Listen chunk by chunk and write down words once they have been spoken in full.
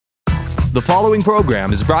The following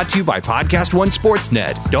program is brought to you by Podcast One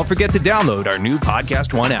Sportsnet. Don't forget to download our new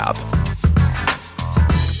Podcast One app.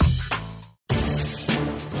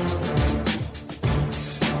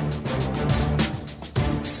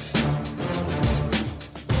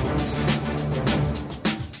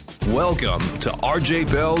 Welcome to RJ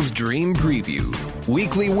Bell's Dream Preview.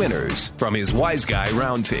 Weekly winners from his Wise Guy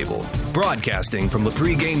Roundtable. Broadcasting from the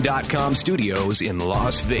Pregame.com studios in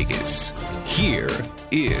Las Vegas. Here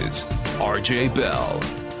is RJ Bell.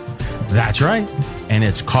 That's right. And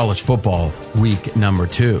it's college football week number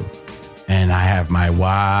 2. And I have my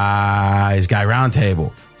Wise Guy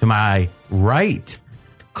Roundtable. To my right,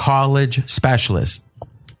 college specialist.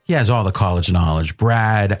 He has all the college knowledge,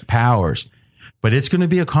 Brad Powers. But it's going to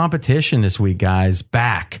be a competition this week, guys.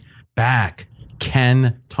 Back.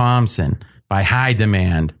 Ken Thompson by high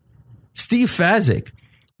demand. Steve Fezzik,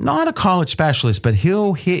 not a college specialist, but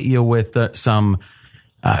he'll hit you with some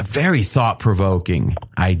very thought-provoking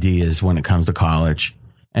ideas when it comes to college.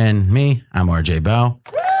 And me, I'm RJ Bell.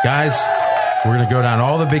 Guys, we're going to go down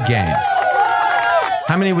all the big games.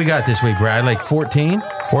 How many we got this week, Brad? Like 14?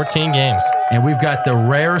 14 games. And we've got the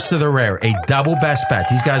rarest of the rare, a double best bet.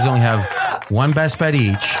 These guys only have one best bet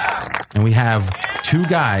each. And we have 2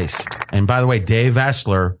 guys. And by the way, Dave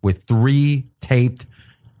Essler with 3 taped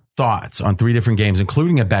thoughts on 3 different games,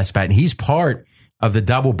 including a best bet. And he's part of the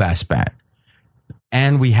double best bet.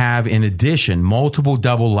 And we have, in addition, multiple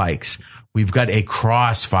double likes. We've got a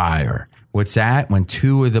crossfire. What's that? When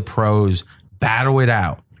 2 of the pros battle it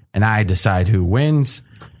out and I decide who wins.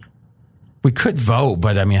 We could vote,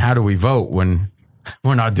 but I mean, how do we vote when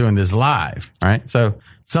we're not doing this live, right? So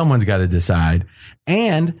someone's got to decide.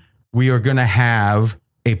 And we are going to have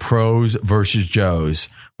a pros versus Joes.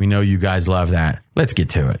 We know you guys love that. Let's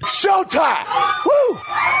get to it. Showtime! Woo!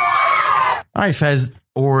 All right, Fez,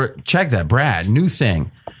 or check that, Brad, new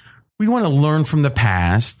thing. We want to learn from the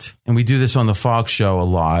past, and we do this on the Fox show a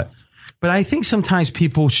lot. But I think sometimes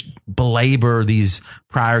people belabor these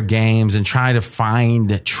prior games and try to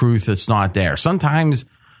find truth that's not there. Sometimes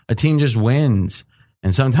a team just wins,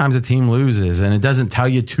 and sometimes a team loses, and it doesn't tell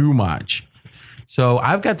you too much. So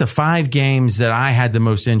I've got the 5 games that I had the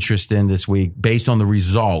most interest in this week based on the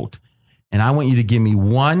result. And I want you to give me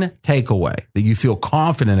one takeaway that you feel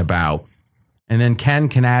confident about. And then Ken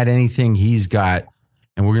can add anything he's got.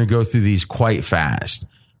 And we're going to go through these quite fast.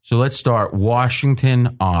 So let's start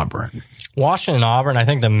Washington-Auburn. Washington-Auburn, I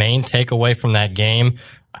think the main takeaway from that game,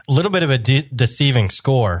 a little bit of a deceiving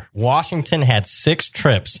score. Washington had 6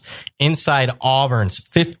 trips inside Auburn's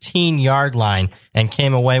 15-yard line and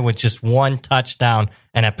came away with just 1 touchdown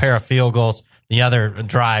and a pair of field goals. The other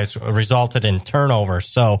drives resulted in turnovers.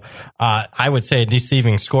 So I would say a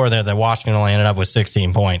deceiving score there that Washington only ended up with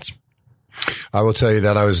 16 points. I will tell you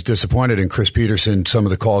that I was disappointed in Chris Peterson, some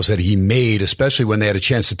of the calls that he made, especially when they had a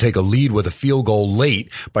chance to take a lead with a field goal late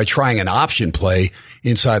by trying an option play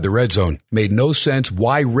inside the red zone. Made no sense.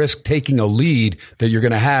 Why risk taking a lead that you're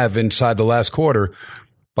going to have inside the last quarter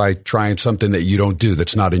by trying something that you don't do,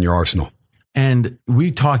 that's not in your arsenal? And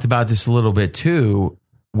we talked about this a little bit too.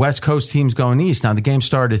 West Coast teams going east. Now the game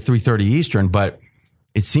started at 3:30 Eastern, but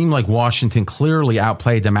it seemed like Washington clearly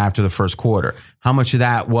outplayed them after the first quarter. How much of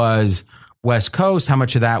that was West Coast? How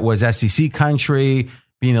much of that was SEC country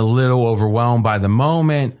being a little overwhelmed by the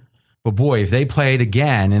moment? But boy, if they played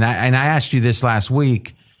again, and I asked you this last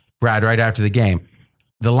week, Brad, right after the game,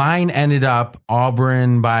 the line ended up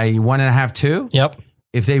Auburn by 1.5, 2. Yep.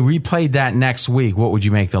 If they replayed that next week, what would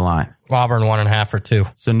you make the line? Auburn 1.5 or 2.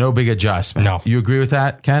 So no big adjustment. No. You agree with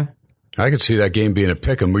that, Ken? I could see that game being a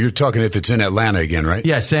pick 'em. You're talking if it's in Atlanta again, right?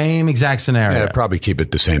 Yeah, same exact scenario. Yeah, I'd probably keep it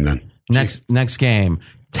the same then. Next game,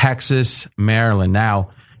 Texas, Maryland. Now,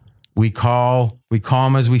 we call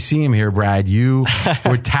them as we see them here, Brad. You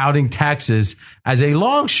were touting Texas as a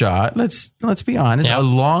long shot. Let's be honest, yep. A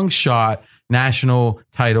long shot national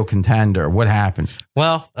title contender. What happened?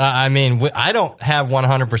 Well, I mean, I don't have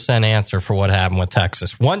 100% answer for what happened with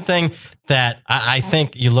Texas. One thing that I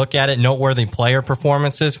think you look at it, noteworthy player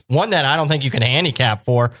performances, one that I don't think you can handicap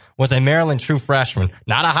for was a Maryland true freshman,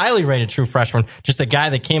 not a highly rated true freshman, just a guy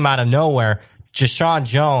that came out of nowhere, Jashawn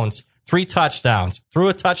Jones, 3 touchdowns, threw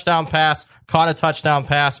a touchdown pass, caught a touchdown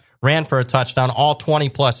pass, ran for a touchdown, all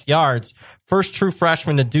 20-plus yards. First true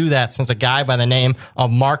freshman to do that since a guy by the name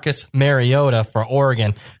of Marcus Mariota for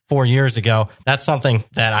Oregon 4 years ago. That's something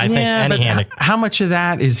that I think how much of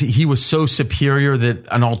that is he was so superior that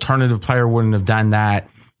an alternative player wouldn't have done that,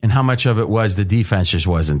 and how much of it was the defense just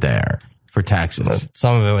wasn't there for Texas?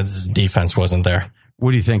 Some of it was defense wasn't there.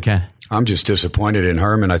 What do you think, Ken? I'm just disappointed in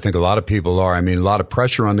Herman. I think a lot of people are. I mean, a lot of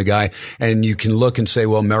pressure on the guy. And you can look and say,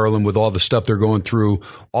 well, Maryland, with all the stuff they're going through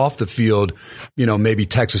off the field, maybe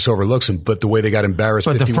Texas overlooks them. But the way they got embarrassed,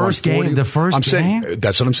 but the first game, that's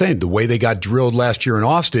what I'm saying. The way they got drilled last year in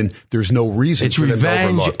Austin, there's no reason it's for them to revenge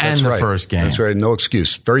overlook. and That's the right. first game. That's right. No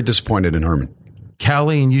excuse. Very disappointed in Herman.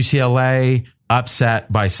 Kelly and UCLA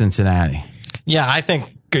upset by Cincinnati. Yeah, I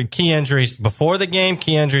think key injuries before the game,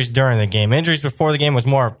 key injuries during the game. Injuries before the game was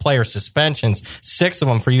more player suspensions, 6 of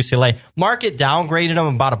them for UCLA. Market downgraded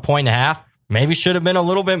them about 1.5 points. Maybe should have been a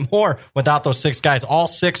little bit more without those 6 guys. All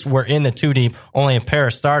 6 were in the 2 deep, only a pair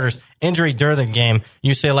of starters. Injury during the game,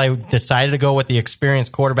 UCLA decided to go with the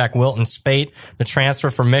experienced quarterback Wilton Spate, the transfer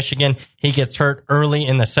from Michigan. He gets hurt early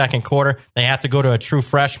in the second quarter. They have to go to a true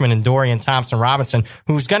freshman in Dorian Thompson-Robinson,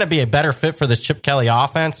 who's going to be a better fit for this Chip Kelly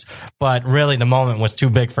offense, but really the moment was too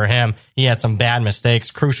big for him. He had some bad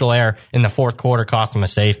mistakes. Crucial error in the fourth quarter cost him a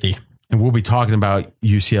safety. And we'll be talking about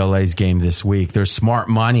UCLA's game this week. There's smart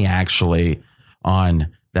money, actually,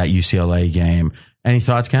 on that UCLA game. Any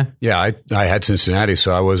thoughts, Ken? Yeah, I had Cincinnati,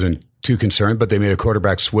 so I wasn't too concerned, but they made a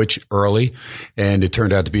quarterback switch early, and it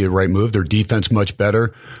turned out to be the right move. Their defense much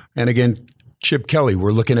better. And again, Chip Kelly,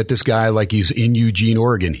 we're looking at this guy like he's in Eugene,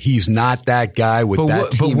 Oregon. He's not that guy with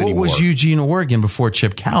that team anymore. But what was Eugene, Oregon before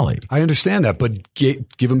Chip Kelly? I understand that, but give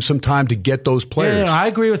him some time to get those players. Yeah, I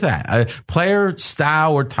agree with that. Player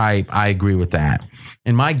style or type, I agree with that.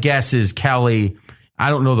 And my guess is Kelly,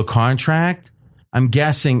 I don't know the contract. I'm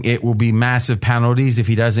guessing it will be massive penalties if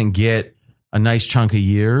he doesn't get a nice chunk of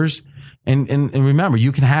years. And remember,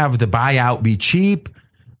 you can have the buyout be cheap,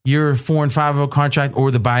 year 4 and 5 of a contract,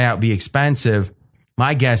 or the buyout be expensive.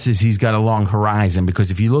 My guess is he's got a long horizon,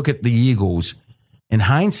 because if you look at the Eagles, in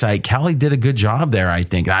hindsight, Kelly did a good job there, I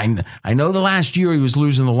think. I know the last year he was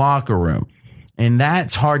losing the locker room, and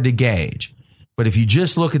that's hard to gauge. But if you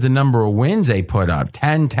just look at the number of wins they put up,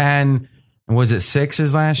 10-10, and was it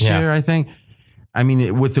 6s last year, I think? I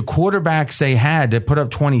mean, with the quarterbacks they had, to put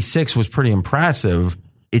up 26 was pretty impressive.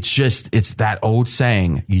 It's that old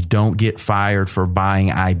saying, you don't get fired for buying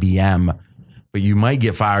IBM, but you might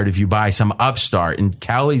get fired if you buy some upstart. And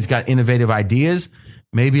Kelly's got innovative ideas,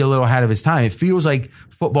 maybe a little ahead of his time. It feels like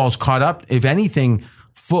football's caught up. If anything,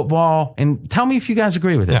 football, and tell me if you guys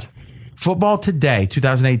agree with this. Yeah. Football today,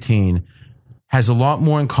 2018, has a lot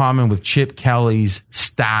more in common with Chip Kelly's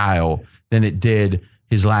style than it did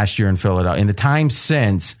his last year in Philadelphia. In the time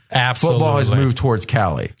since, football has moved towards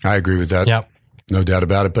Kelly. I agree with that. Yep. No doubt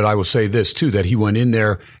about it. But I will say this, too, that he went in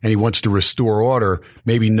there and he wants to restore order,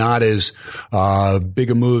 maybe not as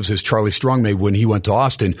big a moves as Charlie Strong made when he went to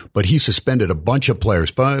Austin, but he suspended a bunch of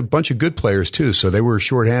players, a bunch of good players, too. So they were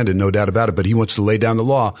shorthanded, no doubt about it. But he wants to lay down the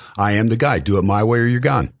law. I am the guy. Do it my way or you're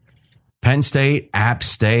gone. Penn State, App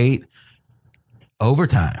State,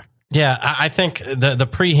 overtime. Yeah, I think the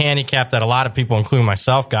pre-handicap that a lot of people, including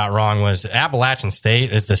myself, got wrong was Appalachian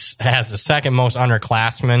State has the second most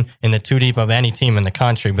underclassmen in the 2 deep of any team in the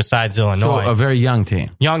country besides Illinois. So a very young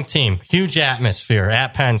team. Young team, huge atmosphere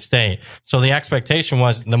at Penn State. So the expectation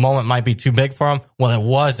was the moment might be too big for them. Well, it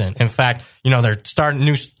wasn't. In fact, their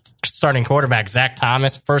starting quarterback, Zach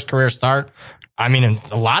Thomas, first career start. I mean, in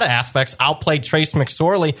a lot of aspects, outplayed Trace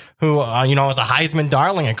McSorley, who, is a Heisman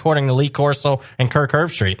darling, according to Lee Corso and Kirk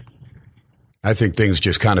Herbstreit. I think things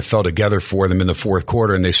just kind of fell together for them in the fourth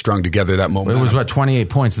quarter, and they strung together that momentum. It was, 28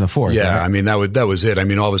 points in the fourth? Yeah, right? I mean, that was it. I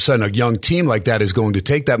mean, all of a sudden, a young team like that is going to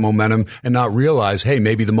take that momentum and not realize, hey,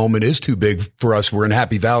 maybe the moment is too big for us. We're in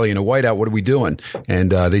Happy Valley in a whiteout. What are we doing?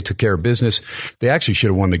 And they took care of business. They actually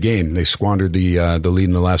should have won the game. They squandered the lead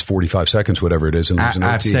in the last 45 seconds, whatever it is, and losing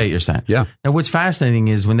App State, you're saying? Yeah. Now, what's fascinating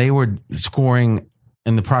is when they were scoring,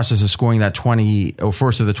 in the process of scoring that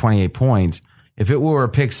first of the 28 points, if it were a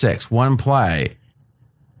pick six, one play,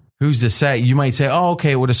 who's to say? You might say, oh,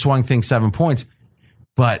 okay, it would have swung things 7 points,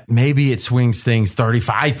 but maybe it swings things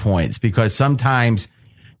 35 points, because sometimes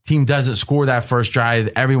team doesn't score that first drive.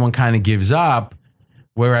 Everyone kind of gives up,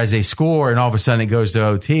 whereas they score and all of a sudden it goes to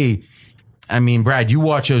OT. I mean, Brad, you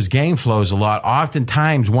watch those game flows a lot.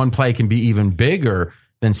 Oftentimes one play can be even bigger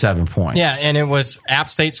than 7 points. Yeah, and it was App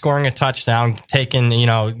State scoring a touchdown, getting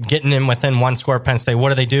in within one score of Penn State.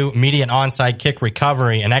 What do? Immediate onside kick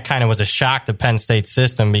recovery, and that kind of was a shock to Penn State's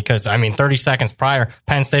system because, 30 seconds prior,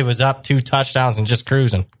 Penn State was up 2 touchdowns and just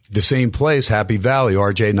cruising. The same place, Happy Valley,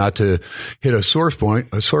 RJ, not to hit a sore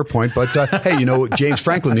point, but hey, James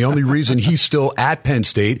Franklin, the only reason he's still at Penn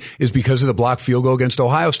State is because of the blocked field goal against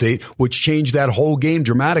Ohio State, which changed that whole game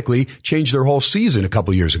dramatically, changed their whole season a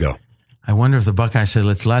couple years ago. I wonder if the Buckeyes said,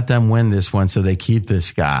 let's let them win this one so they keep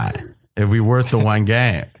this guy. It'd be worth the one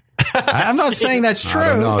game. I'm not saying that's true.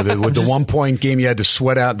 I don't know. With the 1 point game, you had to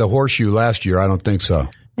sweat out the horseshoe last year. I don't think so.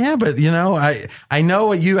 Yeah, but I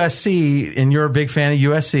know at USC, and you're a big fan of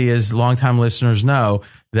USC, as longtime listeners know,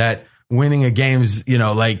 that winning a game's,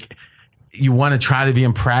 like you want to try to be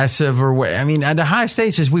impressive or what. I mean, at Ohio State,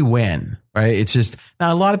 it's just we win, right? It's just,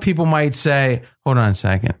 now a lot of people might say, hold on a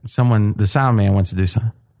second. The sound man wants to do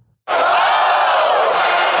something.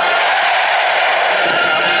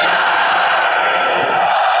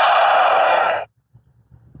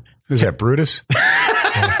 Who's that, Brutus?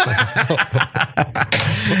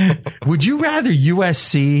 Would you rather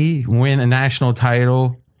USC win a national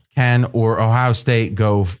title, Ken, or Ohio State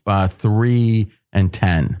go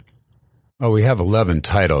 3-10? Oh, we have 11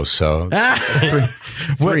 titles, so 3 and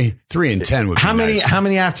 10 would be nice. How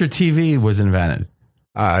many after TV was invented?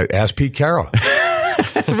 Ask Pete Carroll.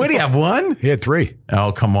 What do you have, one? He had 3.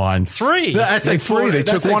 Oh, come on. 3. That's like 4. They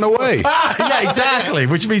took one away. Yeah, exactly.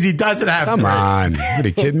 Which means he doesn't have Come 3. on. Are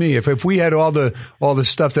you kidding me? If we had all the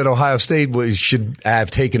stuff that Ohio State should have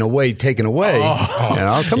taken away,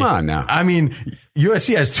 come on now. I mean,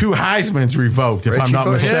 USC has 2 Heismans revoked, if I'm not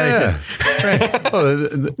mistaken. Yeah. Well,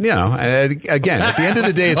 again, at the end of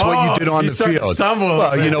the day, it's what you did on the field.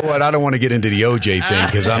 Well, you know what? I don't want to get into the OJ thing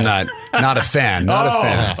because I'm not a fan. Not a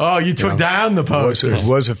fan. Oh, you took down the posters.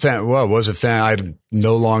 Was a fan. Well, was a fan. I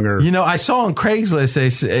no longer. I saw on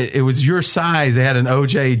Craigslist it was your size. They had an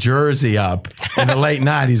OJ jersey up in the late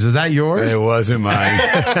 90s. Was that yours? It wasn't mine.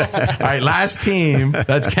 All right, last team.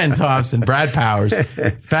 That's Ken Thompson, Brad Powers.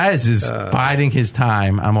 Fez is biding his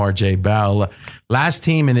time. I'm RJ Bell. Last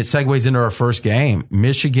team, and it segues into our first game,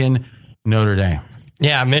 Michigan, Notre Dame.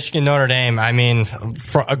 Yeah, Michigan, Notre Dame. I mean,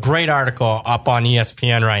 for a great article up on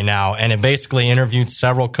ESPN right now, and it basically interviewed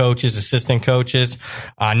several coaches, assistant coaches,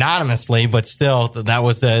 anonymously, but still, that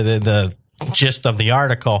was the gist of the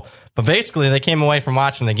article. But basically, they came away from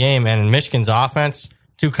watching the game, and Michigan's offense,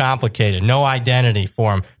 too complicated. No identity for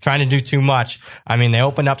them. Trying to do too much. I mean, they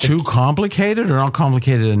opened up too complicated or not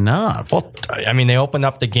complicated enough? Well, I mean, they opened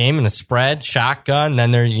up the game in the spread, shotgun, then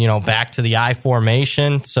they're, back to the I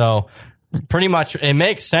formation. So pretty much it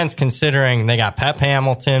makes sense considering they got Pep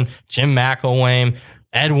Hamilton, Jim McElwain,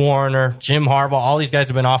 Ed Warner, Jim Harbaugh. All these guys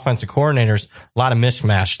have been offensive coordinators. A lot of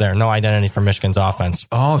mishmash there. No identity for Michigan's offense.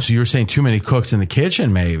 Oh, so you're saying too many cooks in the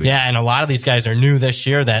kitchen, maybe? Yeah, and a lot of these guys are new this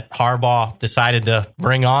year that Harbaugh decided to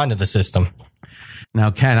bring on to the system.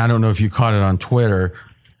 Now, Ken, I don't know if you caught it on Twitter.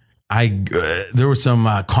 There was some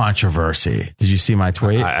controversy. Did you see my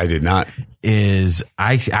tweet? I did not.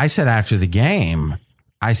 I said after the game,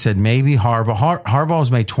 I said maybe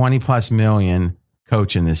Harbaugh's made $20+ million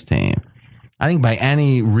coaching this team. I think by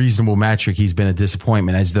any reasonable metric, he's been a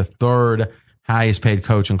disappointment as the 3rd highest paid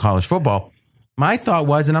coach in college football. My thought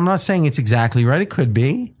was, and I'm not saying it's exactly right, it could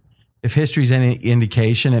be. If history's any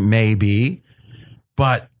indication, it may be.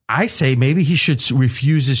 But I say maybe he should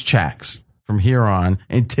refuse his checks from here on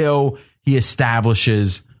until he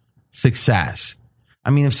establishes success.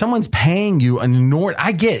 I mean, if someone's paying you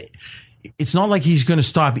I get it. It's not like he's going to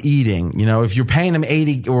stop eating. If you're paying him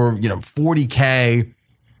 80 or, $40K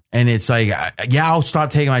and it's like, yeah, I'll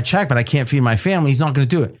stop taking my check, but I can't feed my family. He's not going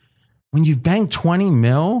to do it. When you've banked $20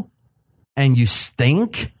 million and you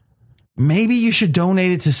stink, maybe you should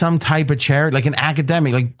donate it to some type of charity, like an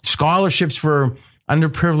academic, like scholarships for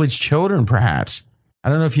underprivileged children, perhaps. I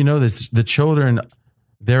don't know if you know that the children,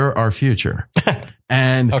 they're our future.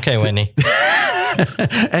 And okay, Whitney.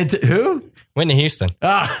 And who? Whitney Houston.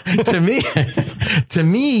 To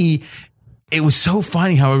me, it was so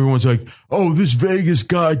funny how everyone's like, oh, this Vegas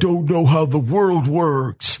guy don't know how the world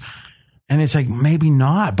works. And it's like, maybe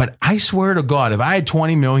not. But I swear to God, if I had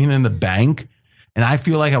 $20 million in the bank and I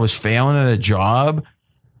feel like I was failing at a job,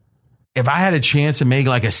 if I had a chance to make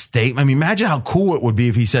like a statement, I mean, imagine how cool it would be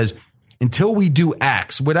if he says, until we do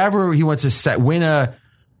X, whatever he wants to set, make the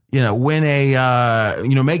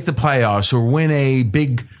playoffs or win a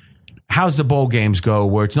big. How's the bowl games go?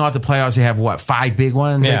 Where it's not the playoffs, they have what, 5 big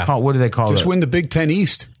ones? Yeah. What do they call it? Just win the Big Ten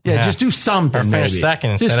East. Yeah, just do something. Or finish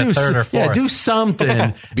second instead of third or fourth. Yeah, do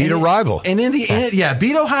something. Beat a rival. And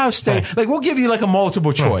beat Ohio State. Like we'll give you like a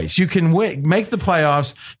multiple choice. You can make the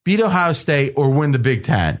playoffs, beat Ohio State, or win the Big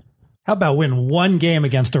Ten. How about win one game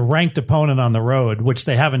against a ranked opponent on the road, which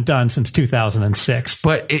they haven't done since 2006?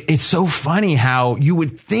 But it's so funny how you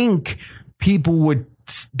would think people would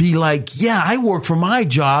be like, yeah, I work for my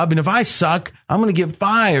job, and if I suck, I'm going to get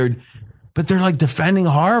fired. But they're like defending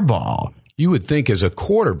Harbaugh. You would think as a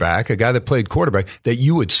quarterback, a guy that played quarterback, that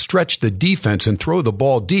you would stretch the defense and throw the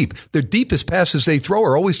ball deep. Their deepest passes they throw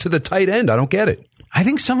are always to the tight end. I don't get it. I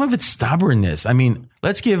think some of it's stubbornness. I mean,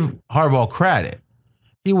 let's give Harbaugh credit.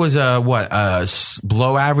 He was a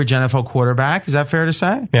below average NFL quarterback. Is that fair to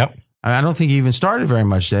say? Yep. I don't think he even started very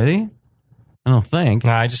much, did he? I don't think.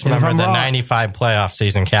 No, I just remember the 95 playoff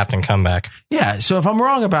season captain comeback. Yeah, so if I'm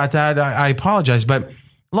wrong about that, I apologize. But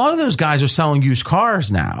a lot of those guys are selling used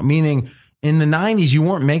cars now, meaning in the 90s, you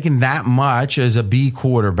weren't making that much as a B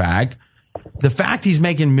quarterback. The fact he's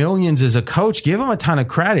making millions as a coach, give him a ton of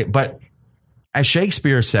credit. But as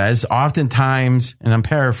Shakespeare says, oftentimes, and I'm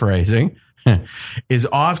paraphrasing, is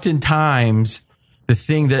oftentimes the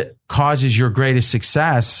thing that causes your greatest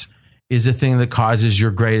success is the thing that causes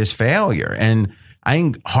your greatest failure. And I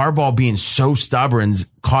think Harbaugh being so stubborn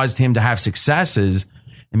caused him to have successes,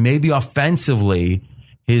 and maybe offensively,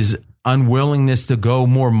 his unwillingness to go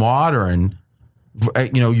more modern.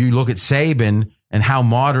 You look at Saban and how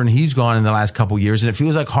modern he's gone in the last couple of years, and it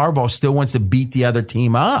feels like Harbaugh still wants to beat the other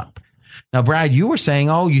team up. Now, Brad, you were saying,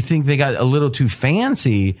 you think they got a little too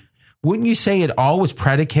fancy. Wouldn't you say it all was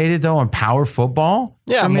predicated, though, on power football?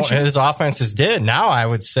 Yeah, his offenses did. Now I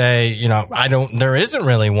would say, there isn't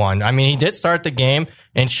really one. I mean, he did start the game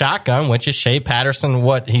in shotgun, which is Shea Patterson,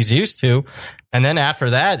 what he's used to. And then after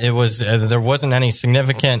that, it was there wasn't any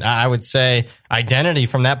significant, I would say, identity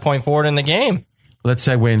from that point forward in the game. Let's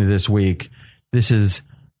segue into this week. This is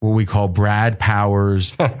what we call Brad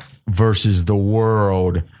Powers versus the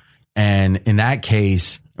world. And in that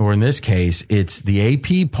case, or in this case, it's the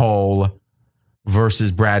AP poll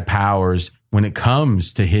versus Brad Powers when it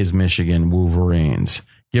comes to his Michigan Wolverines.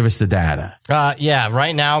 Give us the data.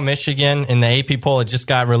 Right now, Michigan in the AP poll, it just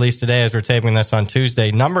got released today as we're taping this on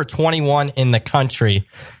Tuesday, number 21 in the country.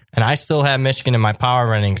 And I still have Michigan in my power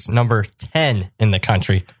rankings, number 10 in the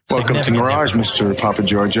country. Welcome to Mirage, Mr. Papa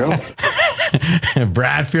Giorgio.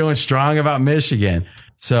 Brad feeling strong about Michigan.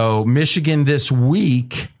 So Michigan this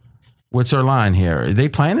week. What's our line here? Are they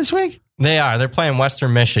playing this week? They are. They're playing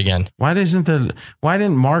Western Michigan. Why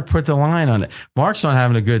didn't Mark put the line on it? Mark's not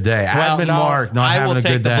having a good day. Mark not having a good day. I will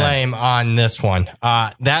take the blame on this one.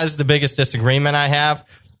 That is the biggest disagreement I have,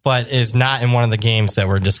 but is not in one of the games that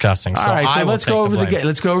we're discussing. All right, so let's go over the game.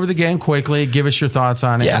 Let's go over the game quickly. Give us your thoughts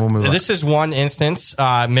on it. Yeah, and we'll move on. This is one instance.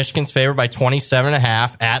 Michigan's favored by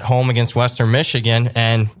 27.5 at home against Western Michigan,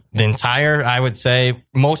 and the entire, I would say,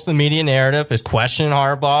 most of the media narrative is questioning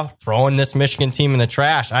Harbaugh, throwing this Michigan team in the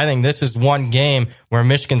trash. I think this is one game where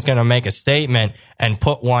Michigan's going to make a statement and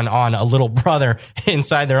put one on a little brother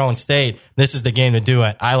inside their own state. This is the game to do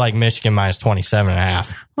it. I like Michigan minus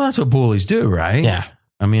 27.5. Well, that's what bullies do, right? Yeah.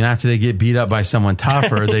 I mean, after they get beat up by someone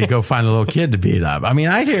tougher, they go find a little kid to beat up. I mean,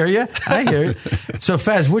 I hear you. So,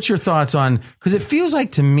 Fez, what's your thoughts on, because it feels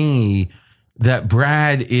like to me that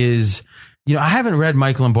Brad is, I haven't read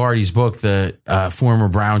Mike Lombardi's book, the former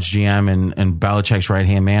Browns GM and Belichick's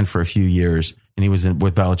right-hand man for a few years, and he was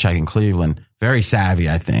with Belichick in Cleveland. Very savvy,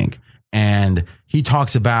 I think. And he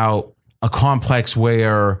talks about a complex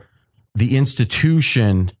where the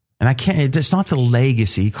institution, and it's not the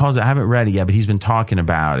legacy. He calls it, I haven't read it yet, but he's been talking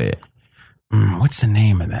about it. What's the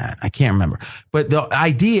name of that? I can't remember. But the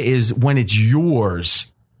idea is when it's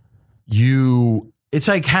yours, it's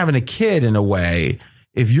like having a kid in a way.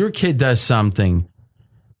 If your kid does something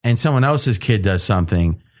and someone else's kid does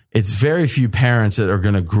something, it's very few parents that are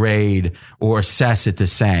going to grade or assess it the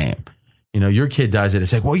same. Your kid does it.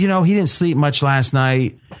 It's like, well, he didn't sleep much last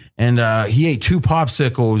night and he ate 2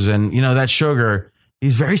 popsicles and, that sugar,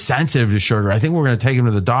 he's very sensitive to sugar. I think we're going to take him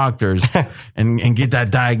to the doctors and get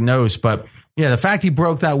that diagnosed. But yeah, the fact he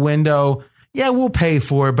broke that window, we'll pay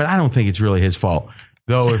for it, but I don't think it's really his fault.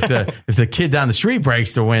 Though if the kid down the street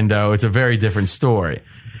breaks the window, it's a very different story.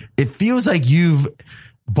 It feels like you've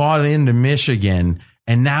bought into Michigan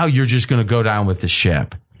and now you're just going to go down with the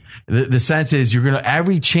ship. The sense is you're going to,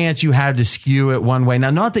 every chance you have to skew it one way. Now,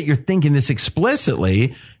 not that you're thinking this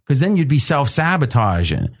explicitly, because then you'd be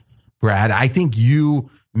self-sabotaging, Brad. I think you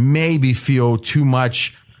maybe feel too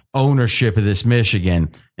much ownership of this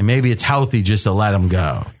Michigan, and maybe it's healthy just to let them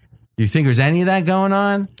go. Do you think there's any of that going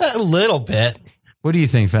on? A little bit. What do you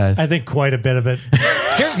think, Faz? I think quite a bit of it.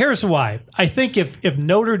 Here's why. I think if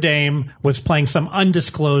Notre Dame was playing some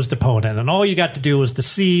undisclosed opponent and all you got to do was to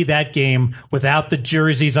see that game without the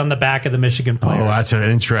jerseys on the back of the Michigan players. Oh, that's an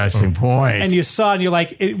interesting point. And you saw and you're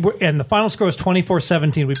like, and the final score is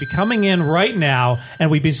 24-17. We'd be coming in right now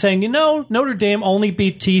and we'd be saying, Notre Dame only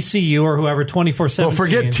beat TCU or whoever 24-17. Well,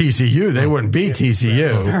 forget TCU. They wouldn't beat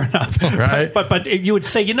TCU. Fair enough. Right? But you would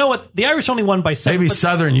say, what? The Irish only won by 7. Maybe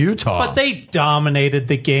Southern Utah. But they dominated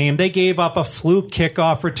the game. They gave up a fluke kickoff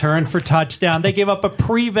kickoff return for touchdown. They gave up a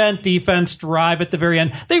prevent defense drive at the very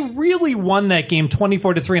end. They really won that game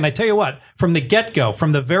 24-3. And I tell you what, from the get-go,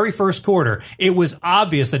 from the very first quarter, it was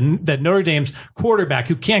obvious that Notre Dame's quarterback,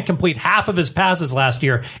 who can't complete half of his passes last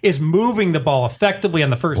year, is moving the ball effectively on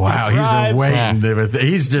the first two drives. He's been waiting.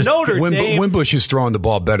 He's just Wimbush is throwing the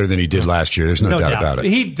ball better than he did last year. There's no doubt about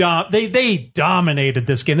it. They dominated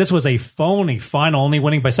this game. This was a phony final, only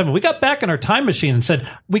winning by 7. We got back in our time machine and said,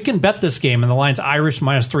 we can bet this game, and the line's Irish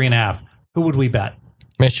 -3.5. Who would we bet?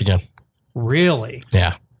 Michigan. Really?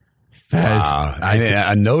 Yeah. Wow.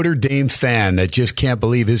 A Notre Dame fan that just can't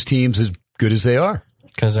believe his team's as good as they are.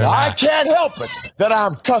 I can't help it that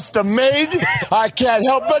I'm custom made. I can't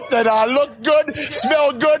help it that I look good,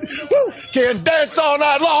 smell good, can dance all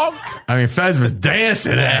night long. I mean, Fez was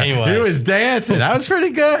dancing. Yeah, he was dancing. That was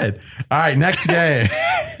pretty good. All right, next game.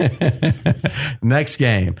 Next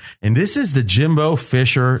game. And this is the Jimbo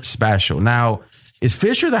Fisher special. Now, is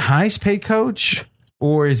Fisher the highest paid coach?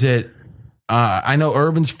 Or is it, I know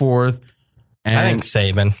Urban's 4th. And I think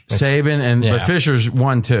Saban. But Fisher's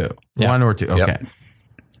 1, 2. Yeah. 1 or 2. Okay. Yep.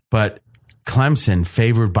 But Clemson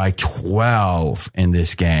favored by 12 in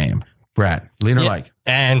this game. Brad, lean or like?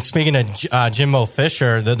 And speaking of Jimbo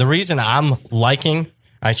Fisher, the reason I'm leaning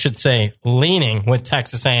with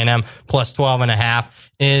Texas A&M plus 12.5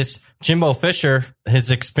 is Jimbo Fisher,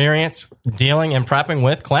 his experience dealing and prepping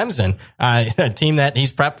with Clemson, a team that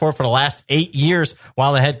he's prepped for the last 8 years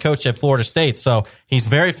while the head coach at Florida State. So he's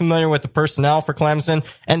very familiar with the personnel for Clemson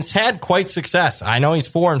and has had quite success. I know he's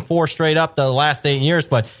 4-4 straight up the last 8 years,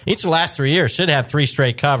 but each of the last 3 years should have 3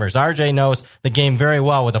 straight covers. RJ knows the game very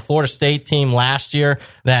well with the Florida State team last year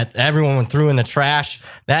that everyone threw in the trash.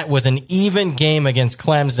 That was an even game against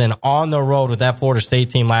Clemson on the road with that Florida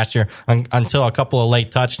State team last year until a couple of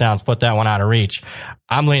late touchdowns put that one out of reach.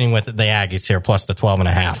 I'm leaning with the Aggies here, plus the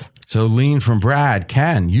 12.5. So lean from Brad.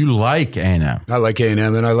 Ken, you like A&M. I like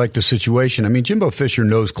A&M, and I like the situation. I mean, Jimbo Fisher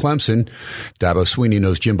knows Clemson. Dabo Swinney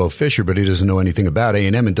knows Jimbo Fisher, but he doesn't know anything about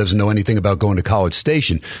A&M and doesn't know anything about going to College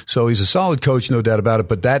Station. So he's a solid coach, no doubt about it.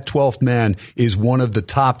 But that 12th man is one of the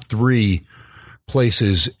top 3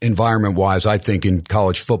 places environment-wise, I think, in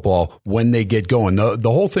college football when they get going. The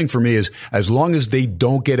whole thing for me is as long as they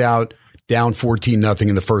don't get out down 14-0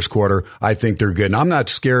 in the first quarter, I think they're good. And I'm not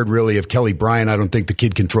scared really of Kelly Bryant. I don't think the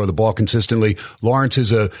kid can throw the ball consistently. Lawrence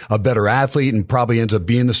is a better athlete and probably ends up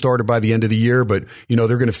being the starter by the end of the year, but they're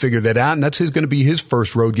going to figure that out, and that's going to be his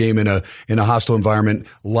first road game in a hostile environment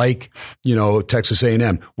like Texas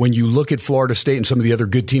A&M. When you look at Florida State and some of the other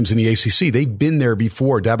good teams in the ACC, they've been there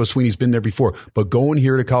before. Dabo Swinney's been there before. But going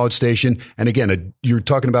here to College Station, and again, you're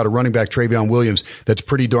talking about a running back, Travion Williams, that's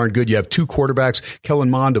pretty darn good. You have 2 quarterbacks, Kellen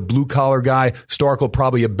Mond, a blue-collar guy, Starkle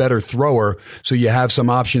probably a better thrower, so you have some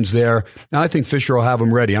options there. Now, I think Fisher will have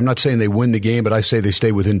them ready. I'm not saying they win the game, but I say they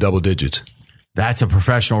stay within double digits. That's a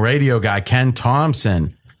professional radio guy, Ken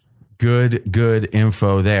Thompson. Good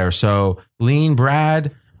info there. So lean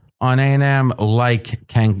Brad on A&M, like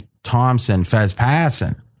Ken Thompson, Fez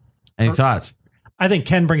Passon. Any thoughts? I think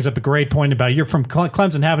Ken brings up a great point about you're from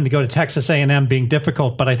Clemson having to go to Texas A&M being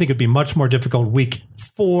difficult, but I think it'd be much more difficult week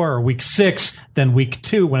 4 or week 6 than week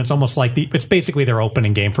 2 when it's almost like it's basically their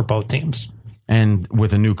opening game for both teams. And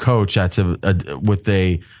with a new coach, with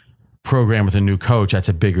a program with a new coach, that's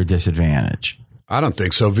a bigger disadvantage. I don't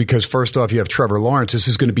think so, because first off, you have Trevor Lawrence. This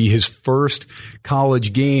is going to be his first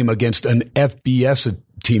college game against an FBS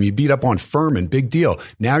team. You beat up on Furman, big deal.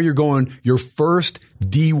 Now you're going your first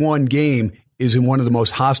D1 game is in one of the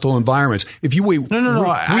most hostile environments. If you wait week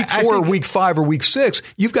 4 or week 5 or week 6,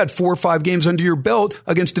 you've got 4 or 5 games under your belt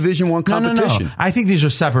against Division I competition. No. I think these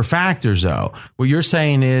are separate factors, though. What you're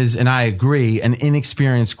saying is, and I agree, an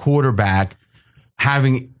inexperienced quarterback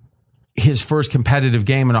having his first competitive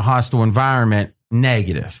game in a hostile environment,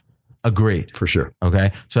 negative. Agreed. For sure.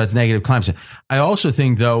 Okay, so that's negative Clemson. I also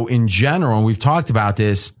think, though, in general, and we've talked about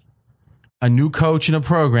this, a new coach in a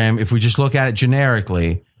program, if we just look at it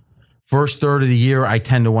generically, first third of the year, I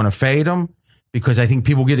tend to want to fade them because I think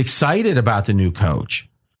people get excited about the new coach.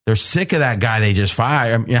 They're sick of that guy they just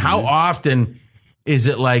fired. How often is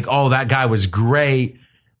it like, oh, that guy was great.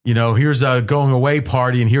 Here's a going away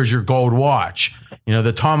party and here's your gold watch.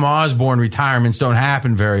 The Tom Osborne retirements don't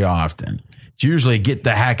happen very often. It's usually get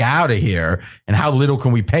the heck out of here. And how little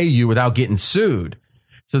can we pay you without getting sued?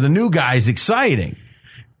 So the new guy is exciting.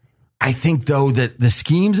 I think, though, that the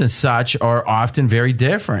schemes and such are often very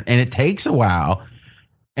different, and it takes a while,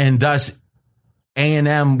 and thus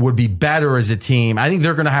A&M would be better as a team. I think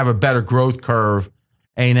they're going to have a better growth curve,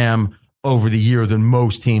 A&M, over the year than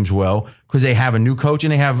most teams will, because they have a new coach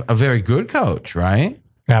and they have a very good coach, right?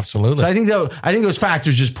 Absolutely. So I think those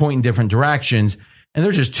factors just point in different directions. And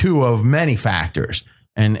they're just two of many factors.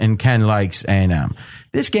 And Ken likes A&M.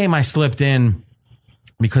 This game I slipped in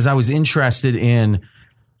because I was interested in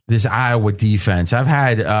this Iowa defense. I've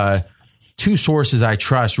had two sources I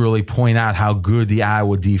trust really point out how good the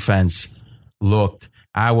Iowa defense looked.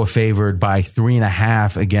 Iowa favored by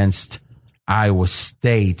 3.5 against Iowa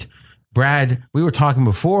State. Brad, we were talking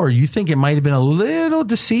before. You think it might have been a little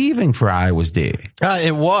deceiving for Iowa's D?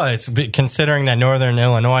 It was, considering that Northern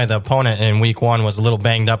Illinois, the opponent in week 1, was a little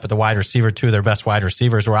banged up at the wide receiver. 2 of their best wide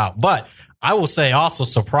receivers were out. But I will say also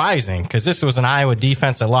surprising, because this was an Iowa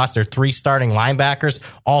defense that lost their 3 starting linebackers,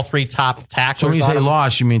 all 3 top tacklers. So when you say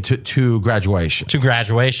lost, you mean to graduation? To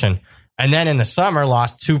graduation. And then in the summer,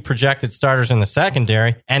 lost 2 projected starters in the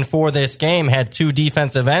secondary. And for this game, had 2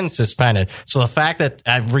 defensive ends suspended. So the fact that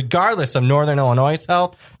regardless of Northern Illinois'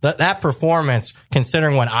 health, that performance,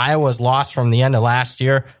 considering what Iowa's lost from the end of last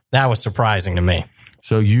year, that was surprising to me.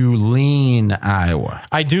 So you lean Iowa.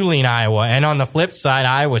 I do lean Iowa. And on the flip side,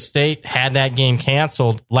 Iowa State had that game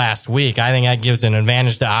canceled last week. I think that gives an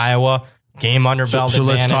advantage to Iowa. Game under belt advantage. So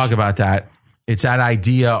let's talk about that. It's that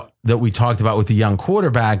idea that we talked about with the young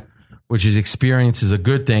quarterback, which is experience is a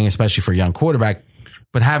good thing, especially for a young quarterback.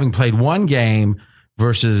 But having played one game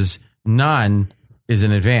versus none is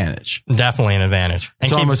an advantage. Definitely an advantage.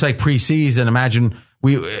 It's almost like preseason. Imagine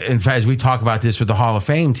in fact, we talk about this with the Hall of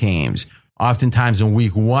Fame teams. Oftentimes in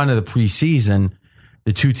week 1 of the preseason,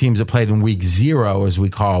 the 2 teams that played in week 0, as we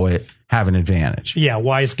call it, have an advantage. Yeah,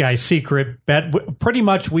 wise guy secret bet. Pretty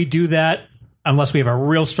much we do that unless we have a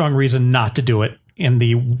real strong reason not to do it in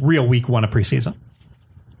the real week 1 of preseason.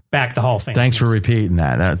 Back the Hall of Fame. Thanks for repeating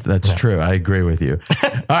that. That's true. I agree with you.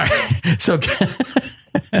 All right. So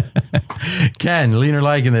Ken, lean or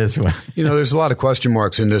like in this one? There's a lot of question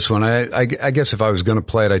marks in this one. I guess if I was going to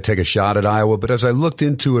play it, I'd take a shot at Iowa. But as I looked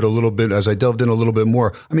into it a little bit, as I delved in a little bit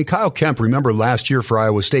more, Kyle Kemp, remember last year for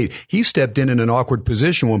Iowa State, he stepped in an awkward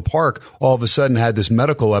position when Park all of a sudden had this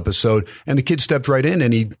medical episode, and the kid stepped right in,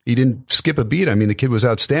 and he didn't skip a beat. The kid was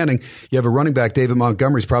outstanding. You have a running back, David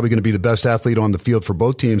Montgomery's probably going to be the best athlete on the field for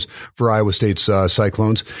both teams for Iowa State's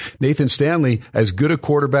Cyclones. Nathan Stanley, as good a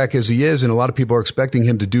quarterback as he is, and a lot of people are expecting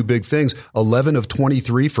him to do big things, 11 of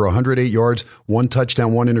 23 for 108 yards, 1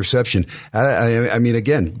 touchdown, 1 interception.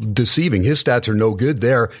 Again, deceiving. His stats are no good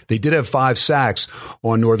there. They did have 5 sacks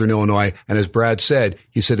on Northern Illinois. And as Brad said,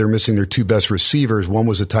 he said they're missing their 2 best receivers. One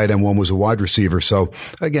was a tight end, one was a wide receiver. So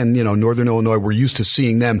again, Northern Illinois, we're used to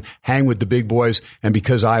seeing them hang with the big boys. And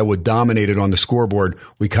because Iowa dominated on the scoreboard,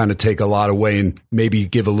 we kind of take a lot away and maybe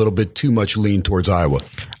give a little bit too much lean towards Iowa.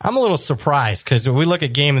 I'm a little surprised because we look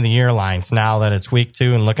at game of the year lines now that it's week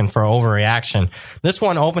 2 and looking for overreaction. This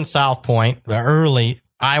one opened South Point early,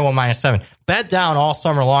 Iowa -7. Bet down all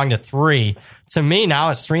summer long to 3. To me, now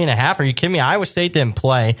it's 3.5. Are you kidding me? Iowa State didn't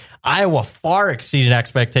play. Iowa far exceeded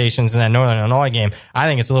expectations in that Northern Illinois game. I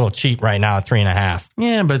think it's a little cheap right now at 3.5.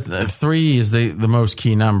 Yeah, but 3 is the most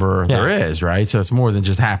key number there is, right? So it's more than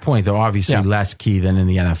just half point, though obviously less key than in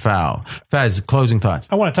the NFL. Fez, closing thoughts.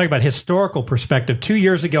 I want to talk about historical perspective. 2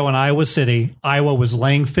 years ago in Iowa City, Iowa was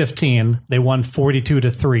laying 15. They won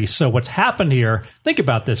 42-3. So what's happened here, think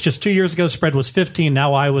about this. Just 2 years ago, spread was 15.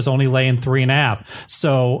 Now Iowa's only laying 3.5.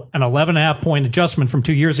 So an 11.5 point adjustment from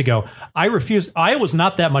 2 years ago. Iowa's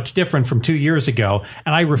not that much different from 2 years ago,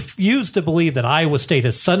 and I refuse to believe that Iowa State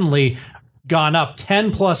has suddenly gone up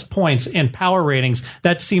 10 plus points in power ratings.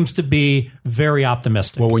 That seems to be very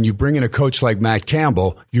optimistic. Well, when you bring in a coach like Matt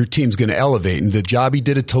Campbell, your team's going to elevate. And the job he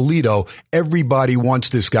did at Toledo, everybody wants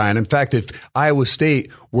this guy. And in fact, if Iowa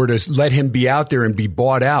State were to let him be out there and be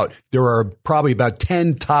bought out, there are probably about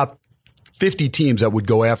 10 top 50 teams that would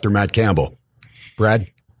go after Matt Campbell. Brad?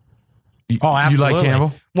 Oh, absolutely. You like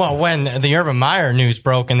Campbell? Well, when the Urban Meyer news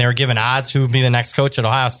broke and they were giving odds who would be the next coach at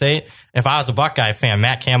Ohio State, if I was a Buckeye fan,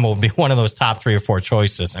 Matt Campbell would be one of those top 3 or 4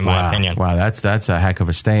 choices, in my opinion. Wow, that's a heck of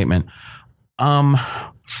a statement.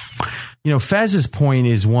 Fez's point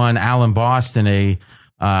is one. Alan Boston,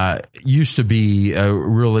 used to be a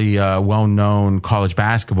really well-known college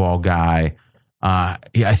basketball guy.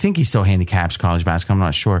 I think he still handicaps college basketball. I'm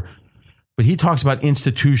not sure, but he talks about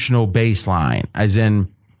institutional baseline, as in,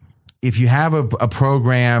 if you have a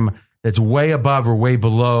program that's way above or way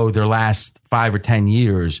below their last 5 or 10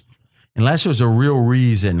 years, unless there's a real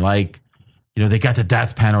reason, like, they got the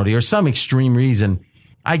death penalty or some extreme reason,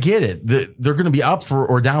 I get it. They're going to be up for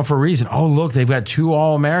or down for a reason. Oh, look, they've got 2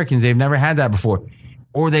 All-Americans. They've never had that before.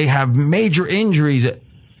 Or they have major injuries.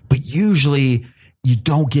 But usually you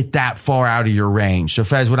don't get that far out of your range. So,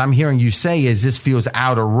 Fez, what I'm hearing you say is this feels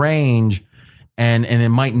out of range. And it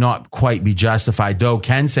might not quite be justified, though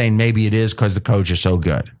Ken's saying maybe it is because the coach is so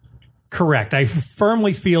good. Correct. I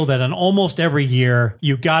firmly feel that in almost every year,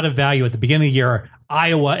 you got to value at the beginning of the year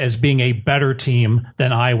Iowa as being a better team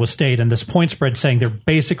than Iowa State, and this point spread saying they're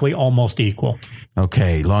basically almost equal.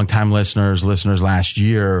 Okay, longtime listeners last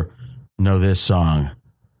year know this song.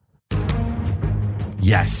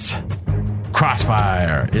 Yes,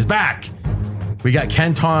 Crossfire is back. We got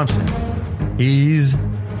Ken Thompson. He's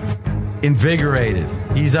invigorated.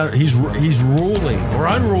 He's ruling or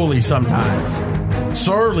unruly sometimes.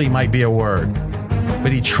 Surly might be a word,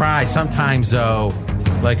 but he tries sometimes though.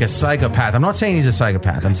 Like a psychopath. I'm not saying he's a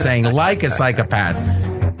psychopath. I'm saying like a psychopath.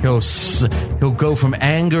 He'll go from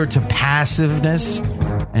anger to passiveness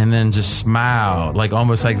and then just smile. Like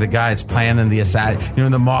almost like the guy that's planning the assassin. You know,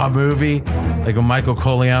 in the Mob movie, like when Michael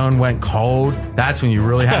Corleone went cold, that's when you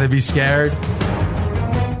really had to be scared.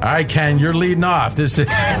 All right, Ken, you're leading off. This is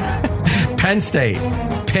Penn State,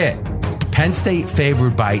 Pitt. Penn State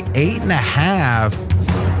favored by 8.5.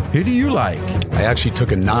 Who do you like? I actually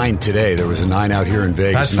took a 9 today. There was a 9 out here in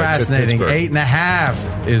Vegas. That's fascinating.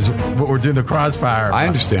 8.5 is what we're doing the Crossfire. I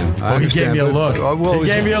understand. He gave me a look. He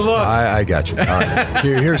gave me a look. I got you. All right.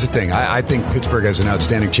 Here's the thing. I think Pittsburgh has an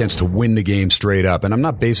outstanding chance to win the game straight up, and I'm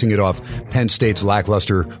not basing it off Penn State's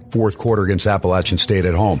lackluster fourth quarter against Appalachian State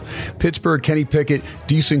at home. Pittsburgh, Kenny Pickett,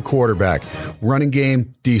 decent quarterback. Running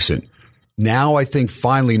game, decent. Now I think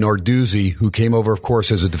finally Narduzzi, who came over, of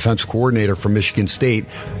course, as a defensive coordinator from Michigan State,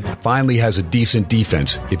 finally has a decent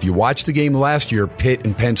defense. If you watch the game last year, Pitt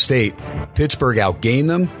and Penn State, Pittsburgh outgained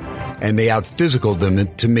them, and they out-physicaled them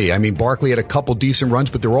to me. I mean, Barkley had a couple decent runs,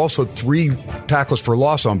 but there were also 3 tackles for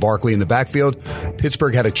loss on Barkley in the backfield.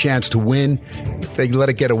 Pittsburgh had a chance to win. They let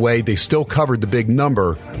it get away. They still covered the big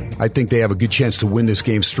number. I think they have a good chance to win this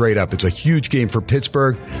game straight up. It's a huge game for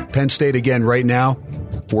Pittsburgh. Penn State, again, right now,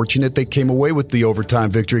 fortunate they came away with the overtime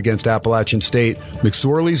victory against Appalachian State.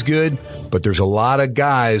 McSorley's good, but there's a lot of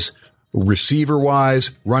guys,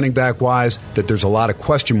 receiver-wise, running back-wise, that there's a lot of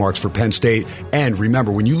question marks for Penn State. And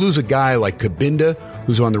remember, when you lose a guy like Kabinda,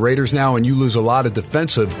 who's on the Raiders now, and you lose a lot of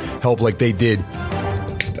defensive help like they did,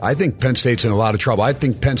 I think Penn State's in a lot of trouble. I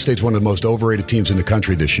think Penn State's one of the most overrated teams in the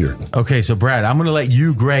country this year. Okay, so Brad, I'm going to let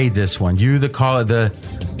you grade this one. You, the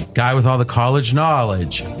guy with all the college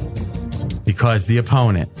knowledge, because the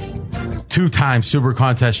opponent, 2-time Super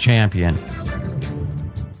Contest champion,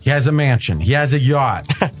 he has a mansion, he has a yacht.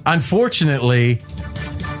 Unfortunately,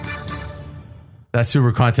 that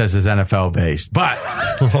Super Contest is NFL based. But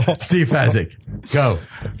Steve Fezzik, go.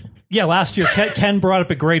 Yeah, last year Ken brought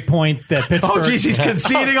up a great point that Pittsburgh... Oh, geez, he's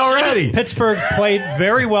conceding already. Pittsburgh played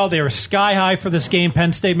very well. They were sky high for this game.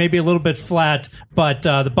 Penn State maybe a little bit flat, but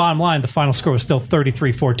the bottom line, the final score was still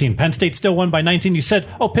 33-14. Penn State still won by 19. You said,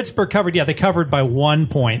 Pittsburgh covered. Yeah, they covered by 1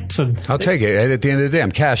 point. So I'll take it. At the end of the day, I'm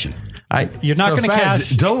cashing. You're not going to cash.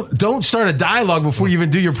 Don't start a dialogue before you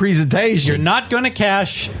even do your presentation. You're not going to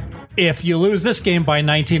cash if you lose this game by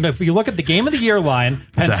 19. If you look at the game of the year line,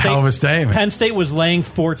 That's a hell of a statement. Penn State was laying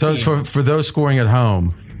 14. So for those scoring at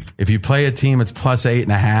home, if you play a team that's plus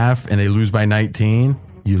 8.5 and they lose by 19,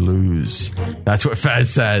 you lose. That's what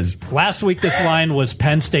Fez says. Last week, this line was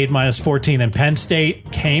Penn State minus 14, and Penn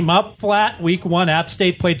State came up flat. Week 1, App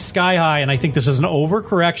State played sky high, and I think this is an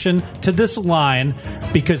overcorrection to this line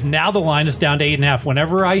because now the line is down to 8.5.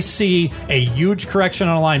 Whenever I see a huge correction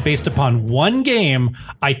on a line based upon one game,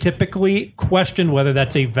 I typically question whether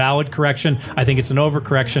that's a valid correction. I think it's an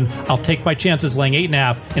overcorrection. I'll take my chances laying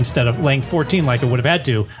 8.5 instead of laying 14 like I would have had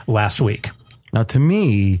to last week. Now, to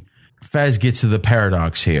me, Fez gets to the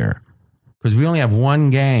paradox here because we only have one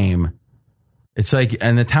game. It's like,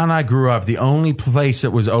 in the town I grew up, the only place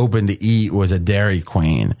that was open to eat was a Dairy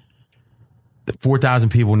Queen. 4,000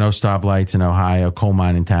 people, no stoplights in Ohio, coal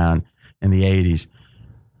mining town in the 80s.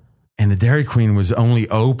 And the Dairy Queen was only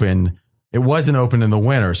open. It wasn't open in the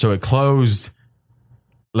winter, so it closed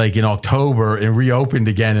like in October and reopened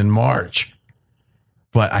again in March.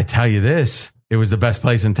 But I tell you this, it was the best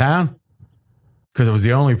place in town. Because it was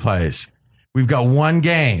the only place. We've got one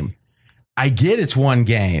game. I get it's one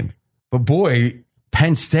game. But boy,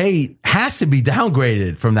 Penn State has to be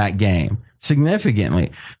downgraded from that game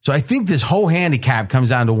significantly. So I think this whole handicap comes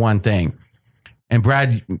down to one thing. And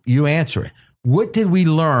Brad, you answer it. What did we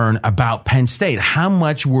learn about Penn State? How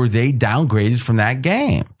much were they downgraded from that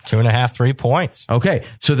game? 2.5, 3 points. Okay.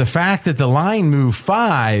 So the fact that the line moved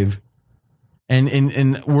 5 and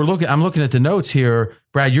I'm looking at the notes here.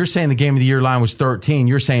 Brad, you're saying the game of the year line was 13.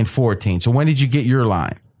 You're saying 14. So when did you get your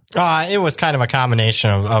line? It was kind of a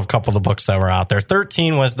combination of a couple of the books that were out there.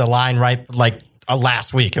 13 was the line right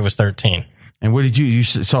last week. It was 13. And what did you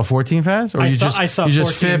saw 14, Faz? Or I saw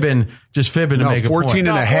 14. Just fibbing to make a point? 14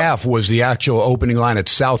 and a half was the actual opening line at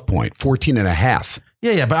South Point. 14 and a half.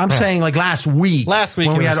 Yeah, but I'm saying like last week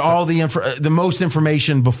when we had all the most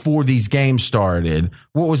information before these games started,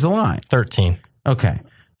 what was the line? 13. Okay.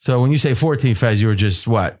 So when you say 14, Fez, you were just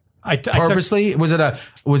what? Purposely? Was it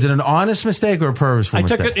an honest mistake or a purposeful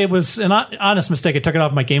mistake? It was an honest mistake. I took it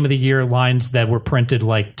off my Game of the Year lines that were printed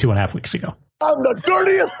like 2.5 weeks ago. I'm the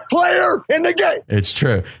dirtiest player in the game. It's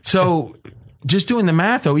true. So just doing the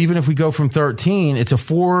math, though, even if we go from 13, it's a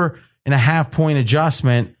 4.5 point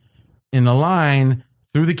adjustment in the line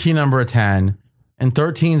through the key number of 10, and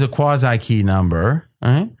 13 is a quasi key number.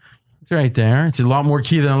 All right. It's right there. It's a lot more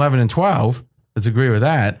key than 11 and 12. Let's agree with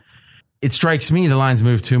that. It strikes me the lines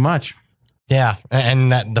move too much. Yeah,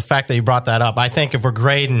 and the fact that you brought that up, I think if we're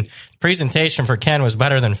grading, presentation for Ken was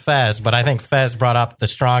better than Fez, but I think Fez brought up the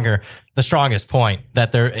strongest point,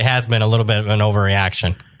 that there has been a little bit of an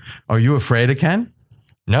overreaction. Are you afraid of Ken?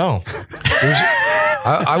 No.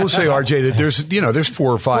 I will say, RJ, that there's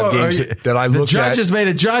 4 or 5 games that I looked at. The judge has made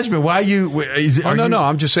a judgment. Why no.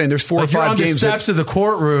 I'm just saying there's 4 or 5 you're on games. The steps of the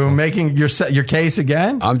courtroom making your case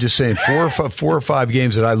again. I'm just saying 4 or 5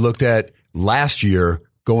 games that I looked at last year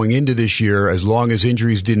going into this year. As long as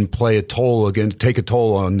injuries didn't take a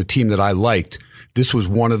toll on the team that I liked, this was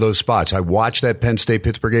one of those spots. I watched that Penn State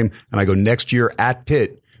Pittsburgh game, and I go, next year at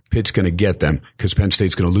Pitt, Pitt's going to get them because Penn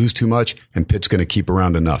State's going to lose too much, and Pitt's going to keep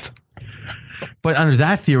around enough. But under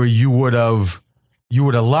that theory, you would have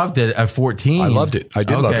loved it at 14. I loved it. I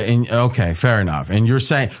did love it. Okay, fair enough. And you're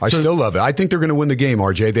saying I still love it. I think they're going to win the game,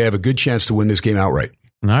 RJ. They have a good chance to win this game outright.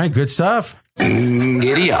 All right, good stuff.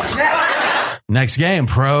 Giddy up. Next game,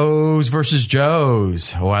 Pros versus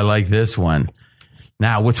Joes. Oh, I like this one.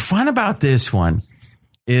 Now, what's fun about this one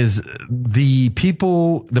is the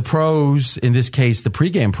pros, in this case, the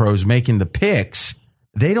pregame pros making the picks,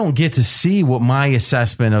 they don't get to see what my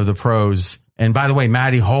assessment of the pros. And by the way,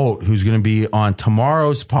 Matty Holt, who's going to be on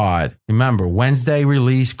tomorrow's pod, remember, Wednesday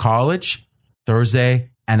release college,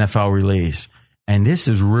 Thursday NFL release. And this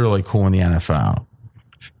is really cool in the NFL.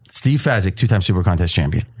 Steve Fezzik, 2-time Super Contest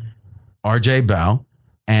champion, RJ Bell,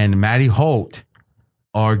 and Matty Holt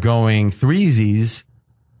are going threesies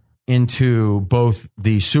into both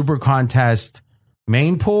the Super Contest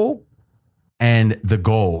main pool and the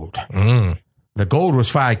gold. The gold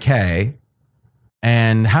was $5K.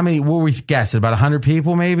 And how many, what were we guessing? About 100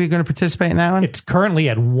 people maybe going to participate in that one? It's currently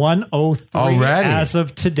at 103 already as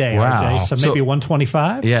of today. Wow. RJ. So maybe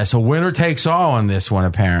 125? Yeah, so winner takes all on this one,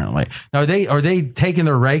 apparently. Now, are they taking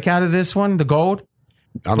their rake out of this one, the gold?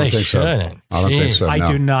 I don't think so. I don't think so.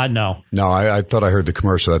 I do not know. No, I thought I heard the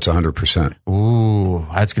commercial. That's 100%. Ooh,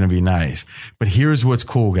 that's going to be nice. But here's what's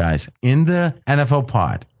cool, guys. In the NFL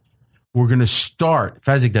pod, we're going to start,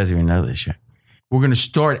 Fezzik doesn't even know this yet. We're going to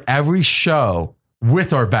start every show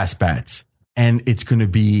with our best bets, and it's going to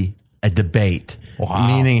be a debate. Wow.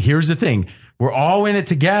 Meaning, here's the thing. We're all in it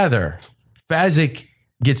together. Fezzik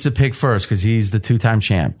gets to pick first because he's the 2-time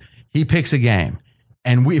champ. He picks a game.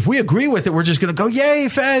 And if we agree with it, we're just going to go, yay,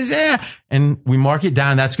 Fez, yeah. And we mark it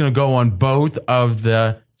down. That's going to go on both of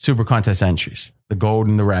the Super Contest entries, the gold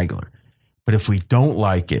and the regular. But if we don't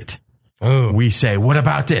like it, we say, what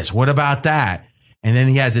about this? What about that? And then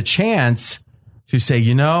he has a chance to say,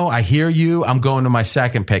 I hear you. I'm going to my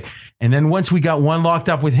second pick. And then once we got one locked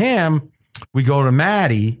up with him, we go to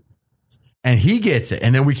Matty and he gets it.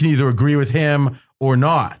 And then we can either agree with him or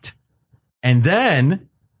not. And then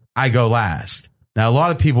I go last. Now, a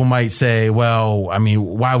lot of people might say, well, I mean,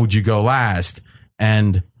 why would you go last?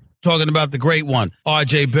 And talking about the great one,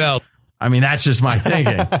 RJ Bell. I mean, that's just my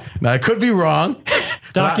thinking. Now, I could be wrong.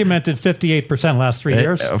 Documented 58% last 3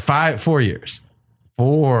 years. 4 years.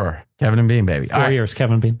 4. Kevin and Bean, baby. 4 years,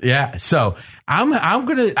 Kevin Bean. Yeah. So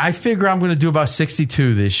I figure I'm gonna do about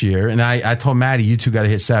 62 this year. And I told Maddie, you two got to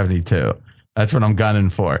hit 72. That's what I'm gunning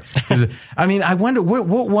for. I mean, I wonder what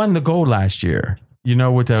won the gold last year. You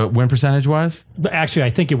know what the win percentage was? But actually,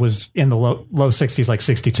 I think it was in the low 60s, like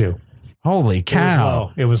 62. Holy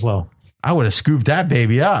cow. It was low. I would have scooped that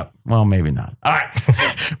baby up. Well, maybe not. All right.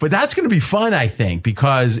 But that's going to be fun, I think,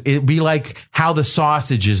 because it'd be like how the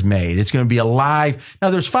sausage is made. It's going to be a live.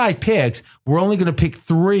 Now, there's 5 picks. We're only going to pick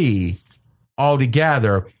 3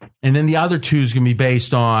 altogether. And then the other 2 is going to be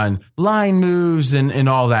based on line moves and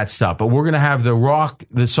all that stuff. But we're going to have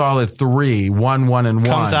the solid 3, 1, 1, and 1.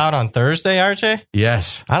 Comes out on Thursday, RJ?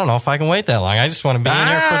 Yes. I don't know if I can wait that long. I just want to be in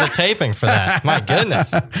here for the taping for that. My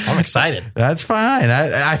goodness. I'm excited. That's fine.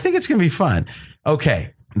 I think it's going to be fun.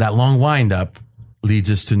 Okay. That long windup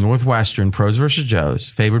leads us to Northwestern Pros versus Joes,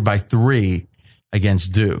 favored by 3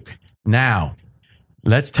 against Duke. Now,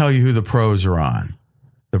 let's tell you who the pros are on.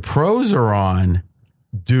 The pros are on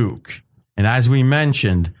Duke. And as we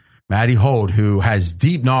mentioned, Matty Holt, who has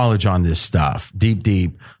deep knowledge on this stuff,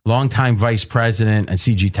 deep, longtime vice president at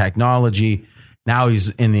CG Technology. Now he's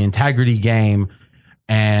in the integrity game,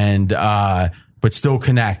 and but still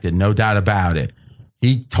connected, no doubt about it.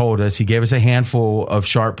 He told us, he gave us a handful of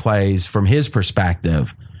sharp plays from his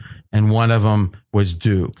perspective, and one of them was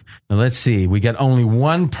Duke. Now let's see, we got only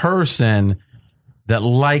one person that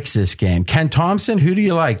likes this game. Ken Thompson, who do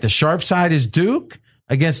you like? The sharp side is Duke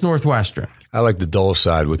against Northwestern. I like the dull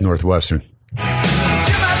side with Northwestern.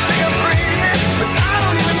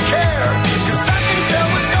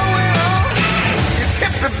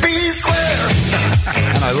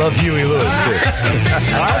 I love Huey Lewis, too.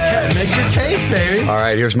 Okay, make your case, baby. All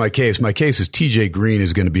right, here's my case. My case is TJ Green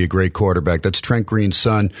is going to be a great quarterback. That's Trent Green's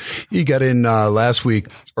son. He got in last week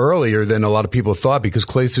earlier than a lot of people thought because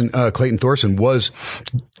Clayton Thorson was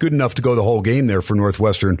good enough to go the whole game there for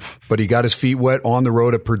Northwestern, but he got his feet wet on the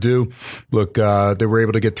road at Purdue. Look, they were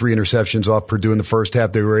able to get 3 interceptions off Purdue in the first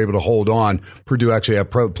half. They were able to hold on. Purdue actually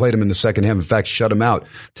played him in the second half. In fact, shut him out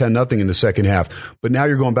 10-0 in the second half. But now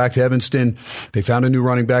you're going back to Evanston. They found a new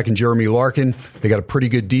running back in Jeremy Larkin. They got a pretty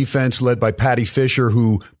good defense led by Patty Fisher,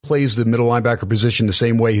 who plays the middle linebacker position the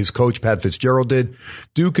same way his coach, Pat Fitzgerald, did.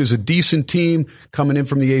 Duke is a decent team coming in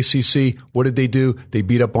from the ACC. What did they do? They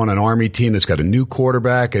beat up on an Army team that's got a new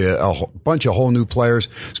quarterback, a bunch of whole new players,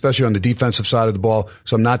 especially on the defensive side of the ball.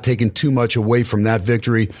 So I'm not taking too much away from that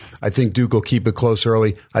victory. I think Duke will keep it close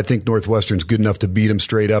early. I think Northwestern's good enough to beat them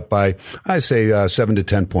straight up by, I say, 7 to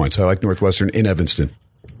 10 points. I like Northwestern in Evanston.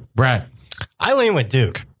 Brad. I lean with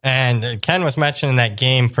Duke. And Ken was mentioning that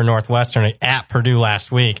game for Northwestern at Purdue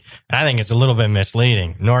last week. And I think it's a little bit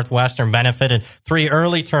misleading. Northwestern benefited 3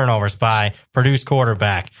 early turnovers by Purdue's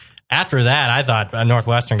quarterback. After that, I thought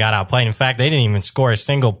Northwestern got outplayed. In fact, they didn't even score a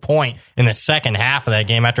single point in the second half of that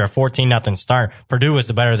game after a 14-0 start. Purdue was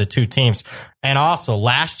the better of the two teams. And also,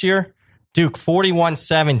 last year, Duke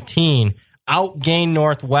 41-17 outgained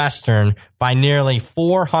Northwestern by nearly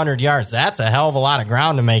 400 yards. That's a hell of a lot of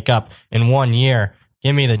ground to make up in 1 year.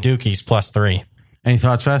 Give me the Dukies +3. Any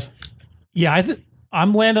thoughts, Fess? Yeah,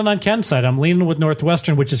 I'm landing on Ken's side. I'm leaning with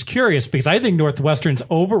Northwestern, which is curious because I think Northwestern's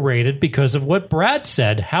overrated because of what Brad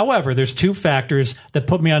said. However, there's 2 factors that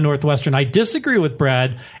put me on Northwestern. I disagree with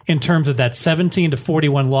Brad in terms of that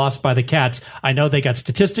 17-41 loss by the Cats. I know they got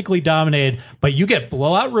statistically dominated, but you get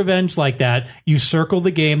blowout revenge like that, you circle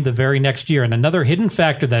the game the very next year. And another hidden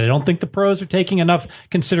factor that I don't think the pros are taking enough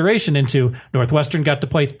consideration into, Northwestern got to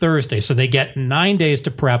play Thursday, so they get 9 days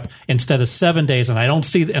to prep instead of 7 days, and I don't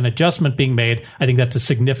see an adjustment being made. I think that's a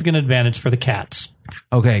significant advantage for the Cats.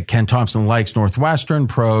 Okay, Ken Thompson likes Northwestern,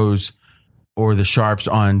 pros or the sharps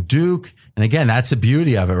on Duke. And again, that's the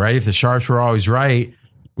beauty of it, right? If the sharps were always right,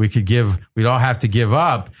 we'd all have to give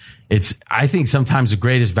up. I think sometimes the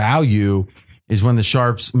greatest value is when the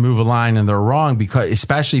sharps move a line and they're wrong, because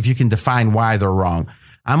especially if you can define why they're wrong.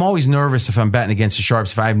 I'm always nervous if I'm betting against the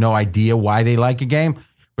sharps if I have no idea why they like a game.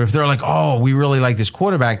 But if they're like, oh, we really like this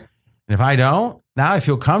quarterback, and if I don't, now I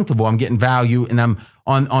feel comfortable. I'm getting value, and I'm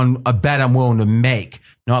on a bet I'm willing to make,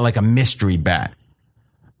 not like a mystery bet.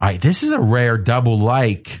 All right, this is a rare double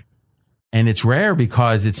like, and it's rare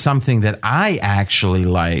because it's something that I actually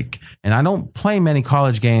like, and I don't play many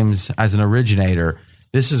college games as an originator.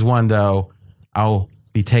 This is one, though, I'll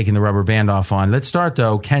be taking the rubber band off on. Let's start,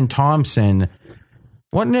 though. Ken Thompson.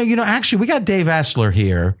 Well, no, actually, we got Dave Essler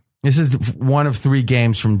here. This is one of 3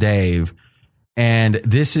 games from Dave, and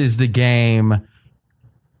this is the game.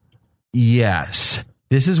 Yes,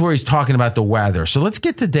 this is where he's talking about the weather. So let's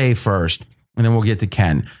get to Dave first, and then we'll get to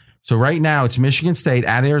Ken. So right now it's Michigan State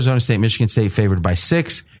at Arizona State. Michigan State favored by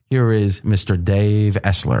 6. Here is Mr. Dave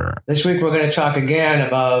Essler. This week we're going to talk again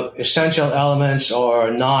about essential elements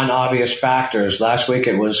or non-obvious factors. Last week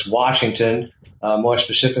it was Washington, more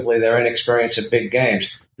specifically their inexperience at big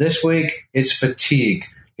games. This week it's fatigue.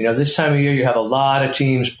 This time of year you have a lot of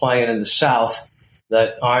teams playing in the South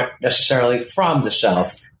that aren't necessarily from the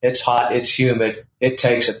South. It's hot, it's humid, it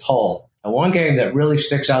takes a toll. And one game that really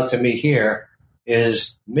sticks out to me here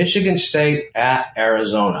is Michigan State at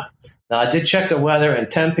Arizona. Now, I did check the weather, and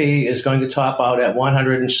Tempe is going to top out at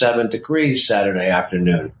 107 degrees Saturday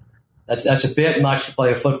afternoon. That's a bit much to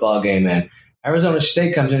play a football game in. Arizona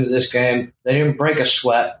State comes into this game. They didn't break a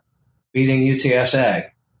sweat beating UTSA.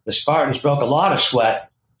 The Spartans broke a lot of sweat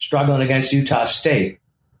struggling against Utah State.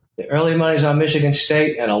 The early money's on Michigan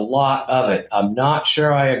State, and a lot of it. I'm not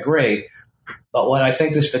sure I agree, but what I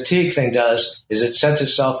think this fatigue thing does is it sets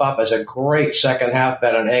itself up as a great second half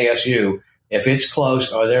bet on ASU if it's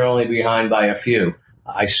close or they're only behind by a few.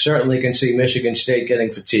 I certainly can see Michigan State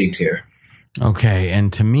getting fatigued here. Okay,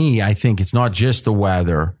 and to me, I think it's not just the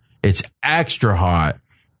weather. It's extra hot.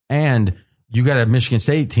 And you got a Michigan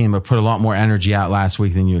State team that put a lot more energy out last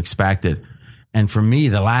week than you expected. And for me,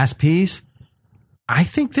 the last piece, I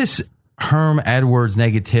think this Herm Edwards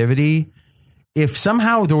negativity, if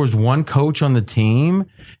somehow there was one coach on the team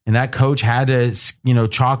and that coach had to,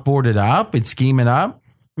 chalkboard it up and scheme it up,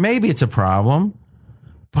 maybe it's a problem.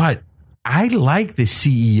 But I like the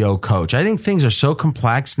CEO coach. I think things are so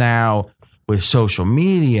complex now with social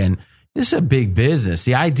media, and this is a big business.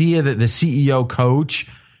 The idea that the CEO coach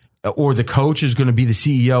or the coach is going to be the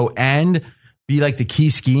CEO and be like the key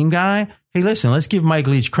scheme guy. Hey, listen, let's give Mike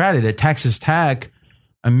Leach credit. At Texas Tech,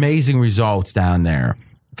 amazing results down there.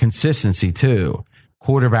 Consistency, too.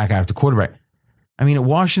 Quarterback after quarterback. I mean, at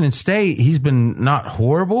Washington State, he's been not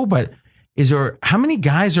horrible, but how many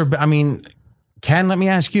guys are, Ken, let me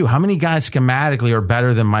ask you, how many guys schematically are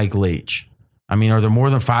better than Mike Leach? I mean, are there more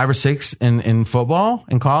than 5 or 6 in football,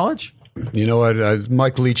 in college? You know what?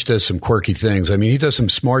 Mike Leach does some quirky things. I mean, he does some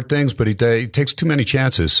smart things, but he takes too many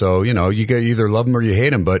chances. So, you either love him or you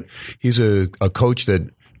hate him, but he's a coach that,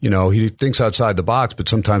 he thinks outside the box, but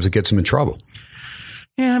sometimes it gets him in trouble.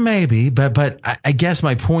 Yeah, maybe. But I guess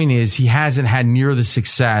my point is he hasn't had near the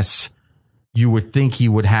success you would think he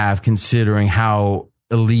would have, considering how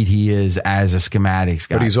elite he is as a schematics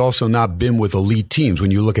guy. But he's also not been with elite teams.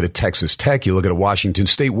 When you look at a Texas Tech, you look at a Washington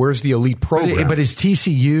State, where's the elite program? But is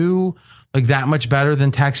TCU like that much better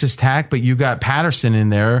than Texas Tech? But you got Patterson in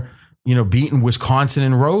there, beating Wisconsin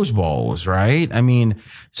in Rose Bowls, right? I mean,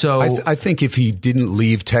 so I think if he didn't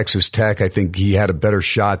leave Texas Tech, I think he had a better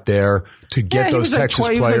shot there to get those Texas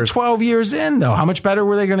players. He was like 12 years in, though. How much better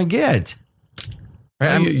were they going to get?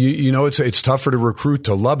 It's tougher to recruit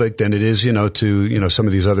to Lubbock than it is, to some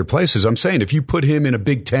of these other places. I'm saying if you put him in a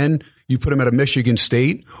Big Ten, you put him at a Michigan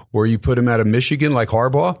State, or you put him at a Michigan like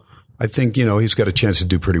Harbaugh, I think, he's got a chance to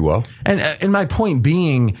do pretty well. And my point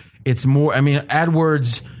being, it's more,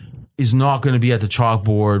 Edwards is not going to be at the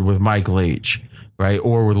chalkboard with Mike Leach, right?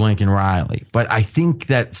 Or with Lincoln Riley. But I think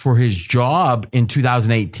that for his job in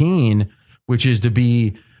 2018, which is to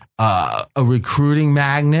be a recruiting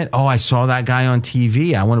magnet. Oh, I saw that guy on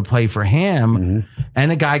TV. I want to play for him. Mm-hmm.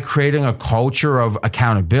 And a guy creating a culture of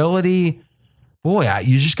accountability. Boy,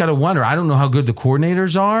 you just got to wonder. I don't know how good the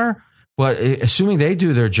coordinators are, but assuming they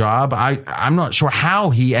do their job, I'm not sure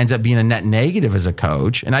how he ends up being a net negative as a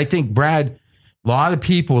coach. And I think, Brad, a lot of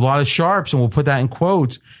people, a lot of sharps, and we'll put that in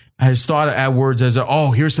quotes, has thought of Edwards as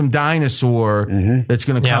here's some dinosaur that's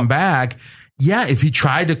going to come back. Yeah, if he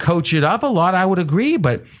tried to coach it up a lot, I would agree,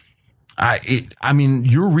 but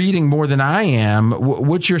you're reading more than I am.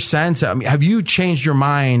 What's your sense? Have you changed your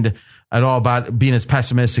mind at all about being as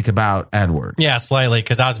pessimistic about Edwards? Yeah, slightly,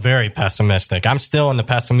 because I was very pessimistic. I'm still in the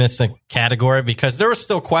pessimistic category because there were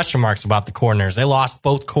still question marks about the coordinators. They lost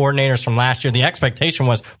both coordinators from last year. The expectation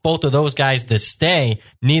was both of those guys to stay.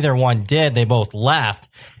 Neither one did. They both left.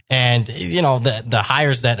 And, the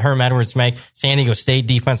hires that Herm Edwards make, San Diego State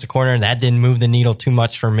defensive coordinator, that didn't move the needle too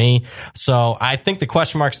much for me. So I think the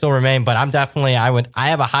question marks still remain, but I'm definitely, I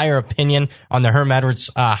have a higher opinion on the Herm Edwards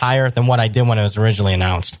hire than what I did when it was originally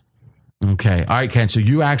announced. Okay. All right, Ken. So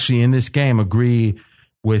you actually in this game agree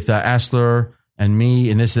with Essler and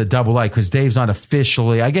me, and this is a double like, because Dave's not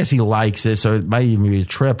officially, I guess he likes it, so it might even be a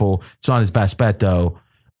triple. It's not his best bet, though.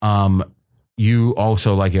 You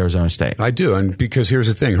also like Arizona State. I do. And because here's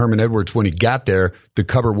the thing, Herman Edwards, when he got there, the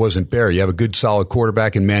cupboard wasn't bare. You have a good, solid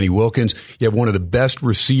quarterback in Manny Wilkins. You have one of the best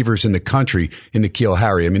receivers in the country in N'Keal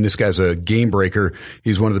Harry. I mean, this guy's a game breaker.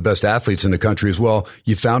 He's one of the best athletes in the country as well.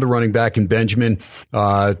 You found a running back in Benjamin,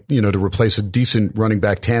 to replace a decent running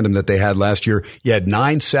back tandem that they had last year. You had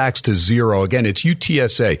 9 sacks to 0. Again, it's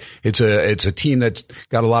UTSA. It's a team that's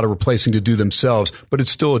got a lot of replacing to do themselves, but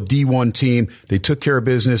it's still a D1 team. They took care of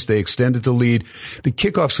business. They extended the lead. The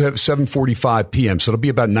kickoff's at 7:45 p.m., so it'll be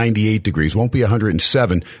about 98 degrees. Won't be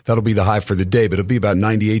 107. That'll be the high for the day, but it'll be about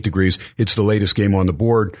 98 degrees. It's the latest game on the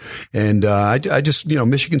board. And I just,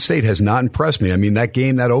 Michigan State has not impressed me. I mean, that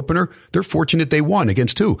game, that opener, they're fortunate they won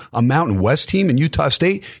against who? A Mountain West team in Utah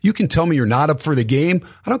State. You can tell me you're not up for the game.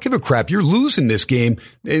 I don't give a crap. You're losing this game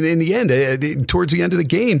in the end, towards the end of the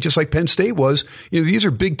game, just like Penn State was. These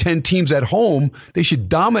are Big Ten teams at home. They should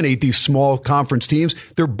dominate these small conference teams.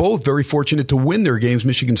 They're both very fortunate to win their games,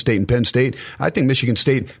 Michigan State and Penn State. I think Michigan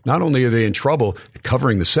State, not only are they in trouble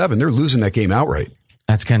covering the 7, they're losing that game outright.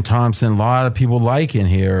 That's Ken Thompson. A lot of people like in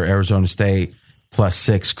here Arizona State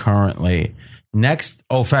 +6 currently. Next,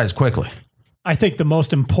 Fez, quickly. I think the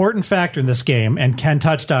most important factor in this game, and Ken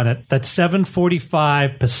touched on it, that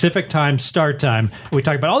 7:45 Pacific time start time. We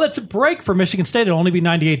talked about, that's a break for Michigan State. It'll only be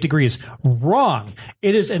 98 degrees. Wrong.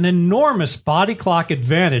 It is an enormous body clock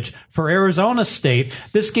advantage for Arizona State.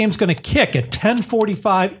 This game's going to kick at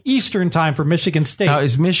 10:45 Eastern time for Michigan State. Now,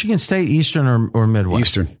 is Michigan State Eastern or Midwest?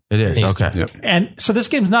 Eastern. It is. Eastern. Okay. Yep. And so this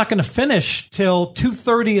game's not going to finish till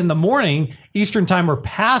 2:30 in the morning Eastern time or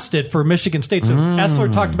past it for Michigan State. So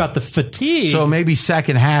Essler talked about the fatigue. So maybe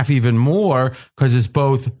second half even more because it's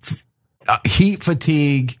both heat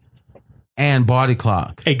fatigue and body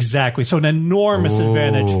clock. Exactly. So an enormous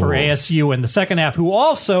advantage for ASU in the second half, who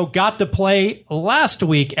also got to play last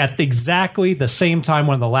week at exactly the same time,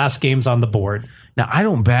 one of the last games on the board. Now, I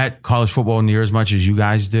don't bet college football near as much as you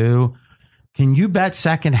guys do. Can you bet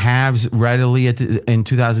second halves readily in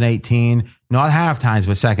 2018? Not half times,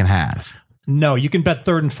 but second halves. No, you can bet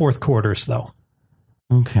third and fourth quarters, though.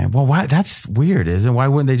 Okay. Well, why? That's weird, isn't it? Why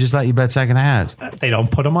wouldn't they just let you bet second halves? They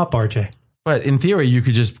don't put them up, RJ. But in theory, you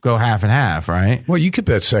could just go half and half, right? Well, you could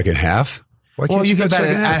bet second half. Why can't You could bet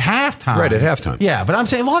second at half? halftime. Right, at halftime. Yeah, but I'm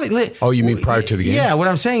saying, Oh, you mean prior to the game? Yeah, what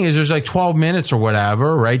I'm saying is there's like 12 minutes or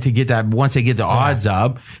whatever, right, to get that, once they get the odds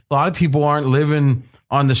up. A lot of people aren't living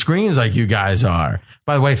on the screens like you guys are.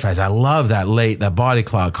 By the way, Fez, I love that body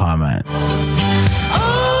clock comment.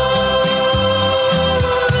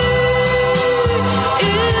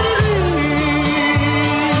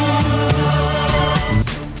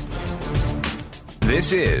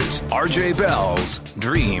 This is RJ Bell's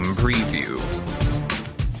Dream Preview.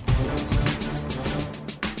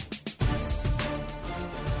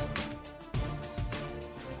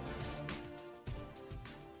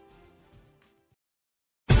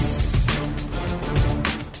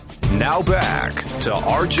 Now back to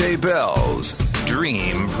RJ Bell's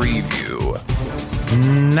Dream Preview.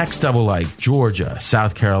 Next double leg, Georgia,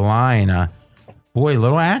 South Carolina. Boy,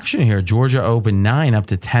 little action here. Georgia opened 9 up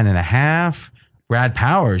to 10.5. Brad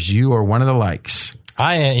Powers, you are one of the likes.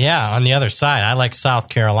 On the other side, I like South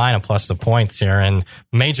Carolina plus the points here. And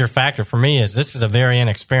major factor for me is this is a very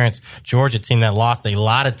inexperienced Georgia team that lost a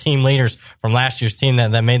lot of team leaders from last year's team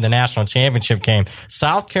that made the national championship game.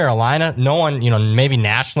 South Carolina, no one, maybe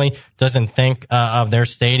nationally doesn't think of their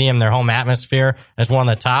stadium, their home atmosphere as one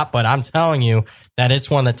of the top, but I'm telling you that it's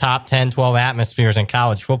one of the top 10, 12 atmospheres in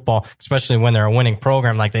college football, especially when they're a winning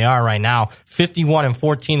program like they are right now.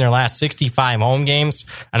 51-14 their last 65 home games,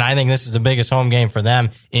 and I think this is the biggest home game for them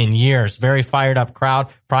in years. Very fired up crowd,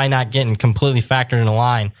 probably not getting completely factored in the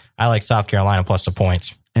line. I like South Carolina plus the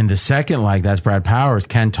points. And the second leg, that's Brad Powers,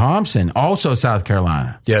 Ken Thompson, also South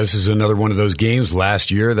Carolina. Yeah, this is another one of those games last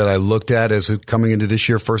year that I looked at as coming into this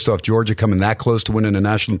year. First off, Georgia coming that close to winning a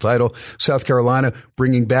national title. South Carolina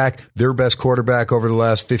bringing back their best quarterback over the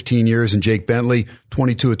last 15 years in Jake Bentley,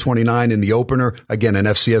 22 of 29 in the opener. Again, an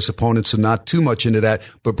FCS opponent, so not too much into that,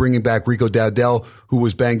 but bringing back Rico Dowdell, who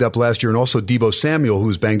was banged up last year, and also Deebo Samuel, who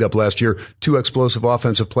was banged up last year. 2 explosive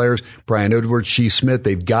offensive players, Brian Edwards, Shee Smith.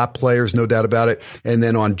 They've got players, no doubt about it. And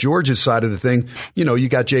then on Georgia's side of the thing, you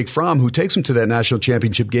got Jake Fromm, who takes him to that national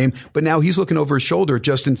championship game, but now he's looking over his shoulder at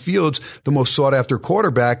Justin Fields, the most sought after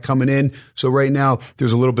quarterback coming in. So right now,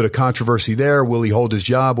 there's a little bit of controversy there. Will he hold his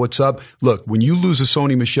job? What's up? Look, when you lose a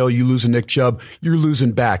Sony Michel, you lose a Nick Chubb, you're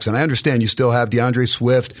losing backs. And I understand you still have DeAndre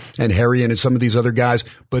Swift and Harry and some of these other guys,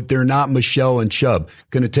 but they're not Michel and Chubb.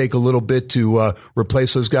 Going to take a little bit to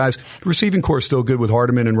replace those guys. The receiving core is still good with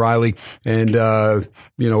Hardeman and Riley and,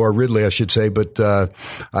 or Ridley, I should say. But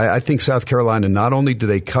I think South Carolina, not only do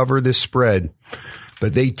they cover this spread,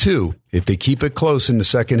 but they too, if they keep it close in the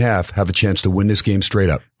second half, have a chance to win this game straight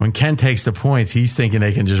up. When Ken takes the points, he's thinking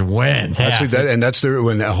they can just win. That's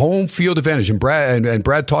their home field advantage. And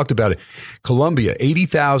Brad talked about it. Columbia,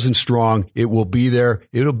 80,000 strong. It will be there.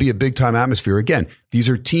 It'll be a big time atmosphere. Again, these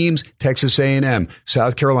are teams, Texas A&M,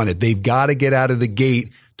 South Carolina. They've got to get out of the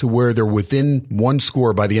gate to where they're within 1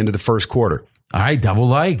 score by the end of the first quarter. All right, double.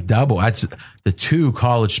 That's the 2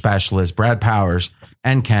 college specialists, Brad Powers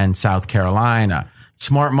and Ken, South Carolina.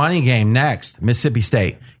 Smart money game next, Mississippi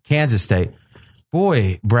State, Kansas State.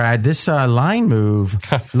 Boy, Brad, this line move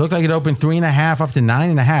looked like it opened 3.5 up to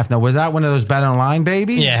 9.5. Now, was that one of those bet online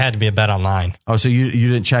babies? Yeah, it had to be a bet online. Oh, so you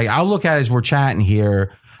didn't check. I'll look at it as we're chatting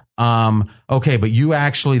here. Okay, but you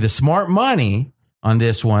actually, the smart money on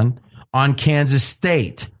this one, on Kansas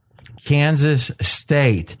State.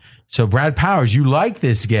 So, Brad Powers, you like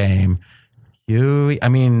this game. Who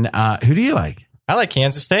do you like? I like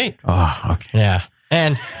Kansas State. Oh, okay. Yeah.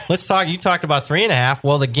 And you talked about 3.5.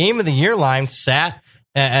 Well, the game of the year line sat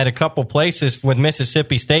at a couple places with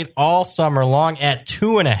Mississippi State all summer long at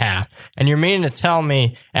 2.5. And you're meaning to tell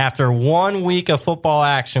me after 1 week of football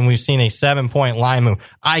action, we've seen a 7-point line move.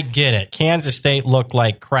 I get it. Kansas State looked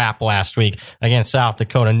like crap last week against South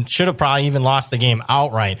Dakota and should have probably even lost the game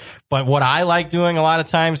outright. But what I like doing a lot of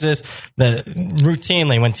times is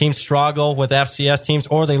routinely when teams struggle with FCS teams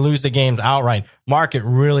or they lose the games outright, market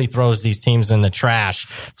really throws these teams in the trash.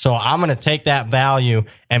 So I'm going to take that value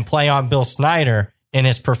and play on Bill Snyder in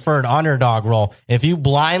his preferred underdog role. If you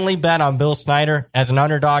blindly bet on Bill Snyder as an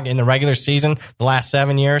underdog in the regular season the last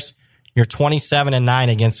 7 years, you're 27-9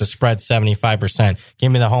 against the spread, 75%. Give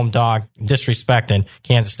me the home dog, disrespected,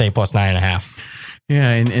 Kansas State plus 9.5. Yeah,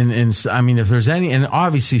 and I mean, if there's any, and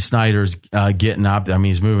obviously Snyder's getting up. I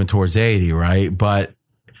mean, he's moving towards 80, right? But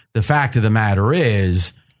the fact of the matter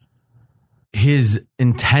is, his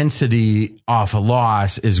intensity off a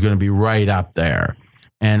loss is going to be right up there.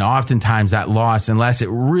 And oftentimes that loss, unless it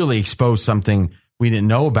really exposed something we didn't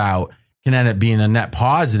know about, can end up being a net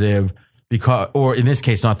positive because, or in this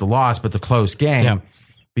case, not the loss, but the close game,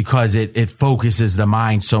 because it focuses the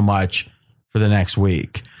mind so much for the next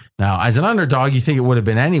week. Now, as an underdog, you think it would have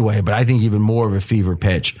been anyway, but I think even more of a fever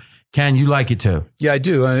pitch. Ken, you like it too? Yeah, I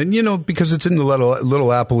do. And, because it's in the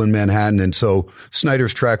Little Apple in Manhattan. And so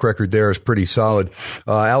Snyder's track record there is pretty solid.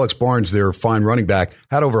 Alex Barnes, their fine running back,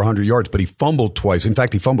 had over 100 yards, but he fumbled twice. In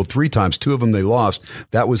fact, he fumbled 3 times. 2 of them they lost.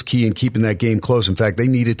 That was key in keeping that game close. In fact, they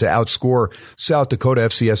needed to outscore South Dakota,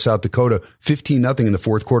 FCS South Dakota, 15-0 in the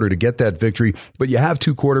fourth quarter to get that victory. But you have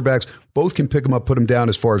 2 quarterbacks. Both can pick them up, put them down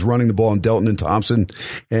as far as running the ball in Delton and Thompson.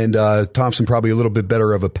 And Thompson probably a little bit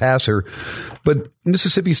better of a passer. But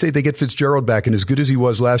Mississippi State, they get Fitzgerald back, and as good as he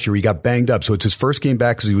was last year, he got banged up. So it's his first game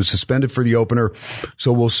back because he was suspended for the opener.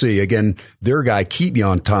 So we'll see. Again, their guy,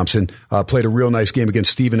 Keaton Thompson, played a real nice game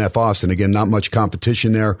against Stephen F. Austin. Again, not much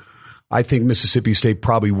competition there. I think Mississippi State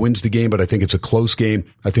probably wins the game, but I think it's a close game.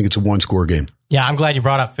 I think it's a 1-score game. Yeah, I'm glad you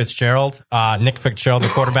brought up Fitzgerald. Nick Fitzgerald, the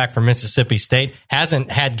quarterback for Mississippi State,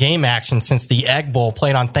 hasn't had game action since the Egg Bowl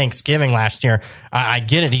played on Thanksgiving last year. I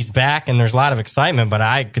get it. He's back, and there's a lot of excitement, but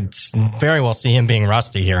I could very well see him being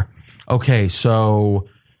rusty here. Okay, so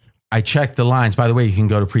I checked the lines. By the way, you can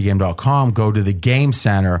go to pregame.com, go to the Game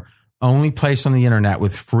Center, only place on the internet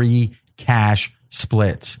with free cash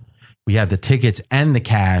splits. We have the tickets and the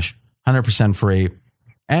cash, 100% free,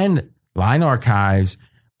 and line archives.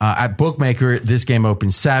 At Bookmaker, this game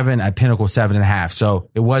opened 7, at Pinnacle 7.5. So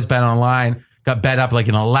it was bet online, got bet up like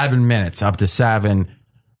in 11 minutes up to 7,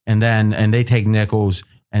 and they take nickels,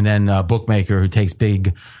 and then Bookmaker, who takes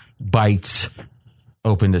big bites,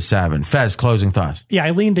 open to 7. Fez, closing thoughts. Yeah, I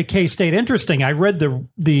leaned to K-State. Interesting. I read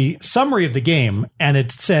the summary of the game, and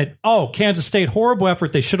it said, Kansas State, horrible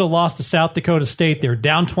effort. They should have lost to South Dakota State. They were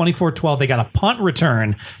down 24-12. They got a punt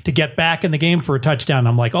return to get back in the game for a touchdown.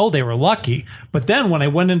 I'm like, they were lucky. But then when I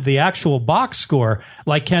went into the actual box score,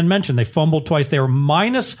 like Ken mentioned, they fumbled twice. They were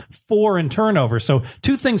 -4 in turnovers. So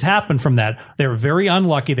 2 things happened from that. They were very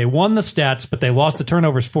unlucky. They won the stats, but they lost the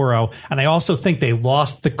turnovers 4-0. And I also think they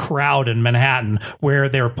lost the crowd in Manhattan, where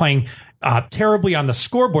they were playing terribly on the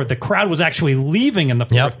scoreboard. The crowd was actually leaving in the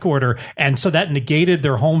fourth quarter, and so that negated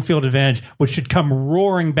their home field advantage, which should come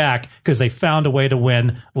roaring back because they found a way to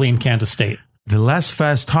win. Lean Kansas State. The less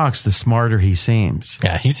Fez talks, the smarter he seems.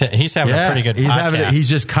 Yeah, he's having a pretty good podcast. He's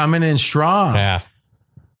just coming in strong. Yeah.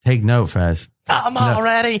 Take note, Fez. I'm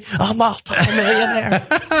already a multi-millionaire.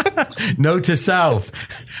 Note to self.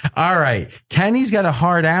 All right. Kenny's got a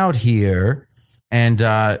heart out here. And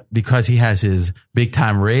because he has his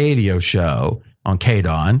big-time radio show on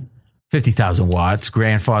KDON, 50,000 watts,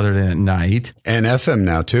 grandfathered in at night. And FM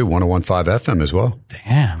now, too, 101.5 FM as well.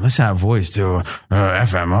 Damn, listen to that voice, too.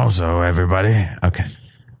 FM also, everybody. Okay.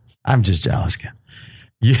 I'm just jealous, Ken.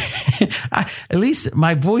 Yeah, at least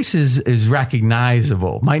my voice is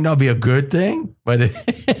recognizable. Might not be a good thing, but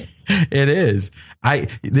it is.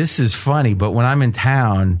 This is funny, but when I'm in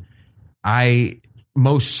town,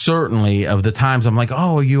 most certainly of the times I'm like,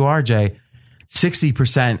 you RJ,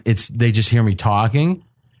 60% they just hear me talking,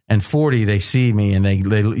 and 40 they see me and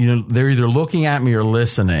they're either looking at me or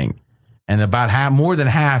listening, and about more than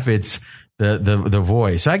half it's the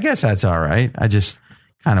voice. So I guess that's all right. I just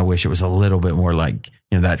kind of wish it was a little bit more like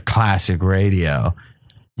that classic radio.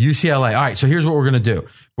 UCLA. All right, so here's what we're gonna do.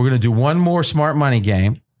 We're gonna do one more smart money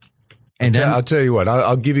game. And then I'll tell you what.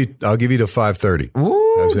 I'll give you to 5:30.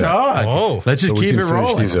 Ooh, dog! Let's just keep it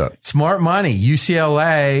rolling. Smart money,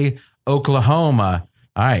 UCLA, Oklahoma.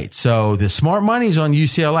 All right, so the smart money's on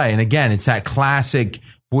UCLA, and again, it's that classic.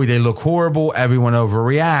 Boy, they look horrible. Everyone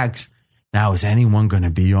overreacts. Now, is anyone going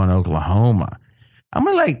to be on Oklahoma? I'm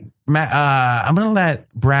gonna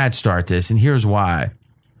let Brad start this, and here's why.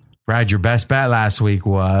 Brad, your best bet last week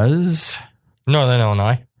was Northern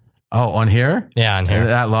Illinois. Oh, on here? Yeah, on here. And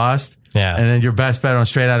that lost? Yeah. And then your best bet on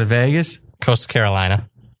Straight Out of Vegas? Coastal Carolina.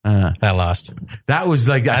 That lost. That was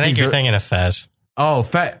like... I think you're thinking of Fez. Oh,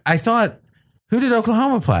 I thought... Who did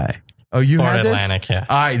Oklahoma play? Oh, you Florida had this? Atlantic, yeah.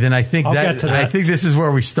 All right, then I think I think this is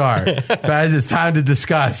where we start. Fez, it's time to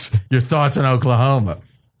discuss your thoughts on Oklahoma.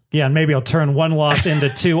 Yeah, and maybe I'll turn one loss into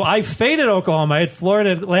two. I faded Oklahoma. I had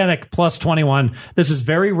Florida Atlantic plus 21. This is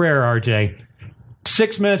very rare, RJ.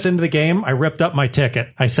 6 minutes into the game, I ripped up my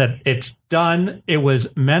ticket. I said, it's done. It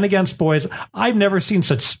was men against boys. I've never seen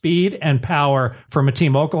such speed and power from a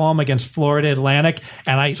team, Oklahoma against Florida Atlantic.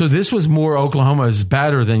 So this was more Oklahoma is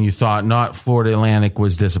better than you thought, not Florida Atlantic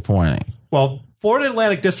was disappointing. Well, Florida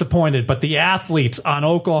Atlantic disappointed, but the athletes on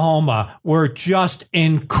Oklahoma were just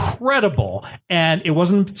incredible. And it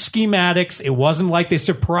wasn't schematics. It wasn't like they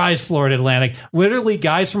surprised Florida Atlantic. Literally,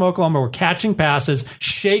 guys from Oklahoma were catching passes,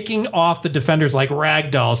 shaking off the defenders like rag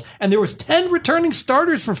dolls. And there was 10 returning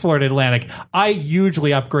starters for Florida Atlantic. I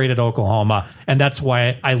hugely upgraded Oklahoma, and that's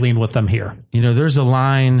why I lean with them here. You know, there's a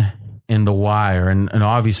line in the Wire, and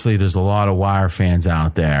obviously there's a lot of Wire fans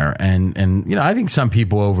out there. And you know, I think some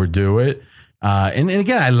people overdo it. And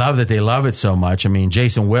again, I love that they love it so much. I mean,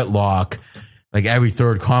 Jason Whitlock, like every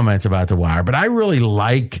third comment's about the Wire, but I really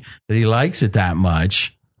like that he likes it that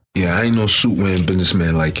much. Yeah, I ain't no suit wearing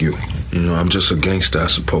businessman like you. You know, I'm just a gangster, I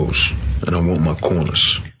suppose, and I want my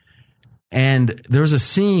corners. And there's a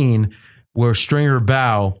scene where Stringer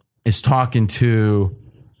Bell is talking to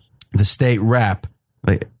the state rep,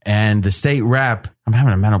 and the state rep, I'm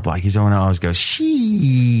having a mental block. He's the one who always goes,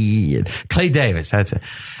 shit. Clay Davis, that's it.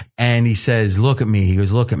 And he says, look at me. He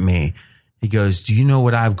goes, look at me. He goes, do you know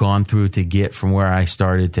what I've gone through to get from where I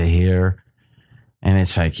started to here? And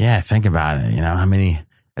it's like, yeah, think about it. You know, how many,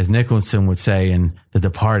 as Nicholson would say in The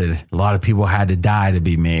Departed, a lot of people had to die to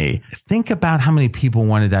be me. Think about how many people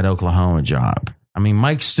wanted that Oklahoma job. I mean,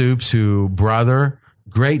 Mike Stoops, who brother,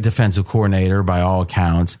 great defensive coordinator by all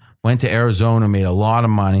accounts, went to Arizona, made a lot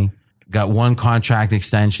of money, got one contract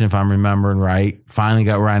extension, if I'm remembering right, finally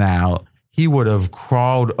got run out. He would have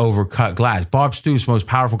crawled over cut glass. Bob Stoops, most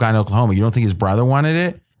powerful guy in Oklahoma. You don't think his brother wanted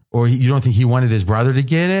it? Or you don't think he wanted his brother to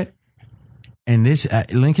get it? And this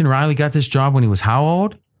Lincoln Riley got this job when he was how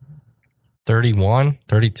old? 31,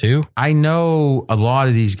 32. I know a lot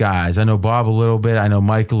of these guys. I know Bob a little bit. I know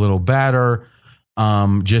Mike a little better,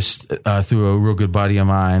 just through a real good buddy of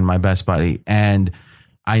mine, my best buddy. And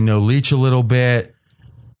I know Leach a little bit.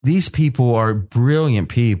 These people are brilliant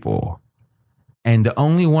people. And the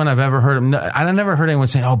only one I've ever heard, I never heard anyone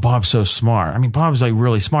saying, oh, Bob's so smart. I mean, Bob's like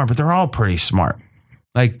really smart, but they're all pretty smart.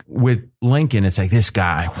 Like with Lincoln, it's like this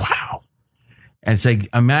guy, wow. And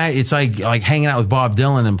it's like hanging out with Bob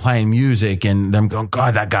Dylan and playing music and them going,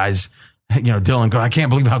 God, that guy's, Dylan going, I can't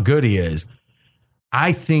believe how good he is.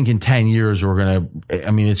 I think in 10 years,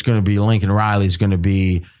 it's going to be Lincoln Riley's going to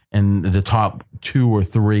be in the top 2 or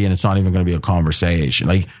 3, and it's not even going to be a conversation.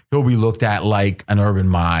 Like he'll be looked at like an Urban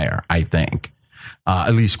Meyer, I think.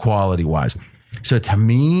 At least quality wise. So to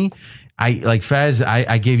me, I like Fez.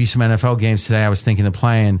 I gave you some NFL games today. I was thinking of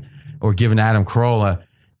playing or giving Adam Carolla,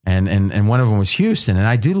 and one of them was Houston, and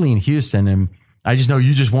I do lean Houston, and I just know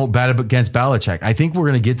you just won't bet against Belichick. I think we're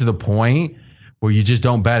going to get to the point where you just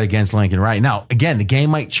don't bet against Lincoln right now. Again, the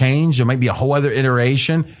game might change. There might be a whole other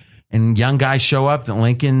iteration, and young guys show up that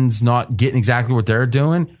Lincoln's not getting exactly what they're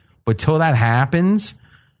doing. But till that happens,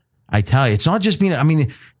 I tell you, it's not just being. I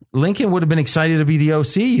mean, Lincoln would have been excited to be the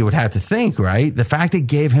OC, you would have to think, right? The fact it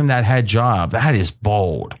gave him that head job, that is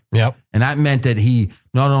bold. Yep. And that meant that he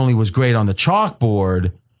not only was great on the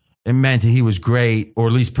chalkboard, it meant that he was great, or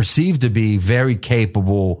at least perceived to be very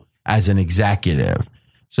capable as an executive.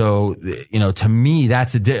 So, to me,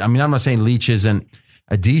 that's I'm not saying Leach isn't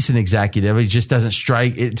a decent executive. He just doesn't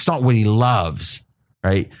strike. It's not what he loves,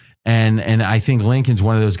 right? And I think Lincoln's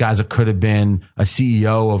one of those guys that could have been a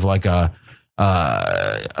CEO of like a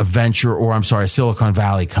venture, or a Silicon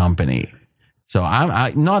Valley company. So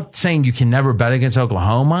I'm not saying you can never bet against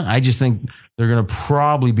Oklahoma. I just think they're going to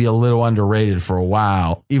probably be a little underrated for a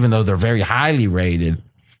while, even though they're very highly rated.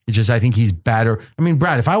 It's just, I think he's better. I mean,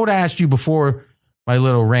 Brad, if I would have asked you before my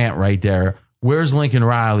little rant right there, where's Lincoln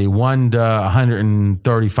Riley? 1 to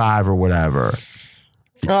 135 or whatever.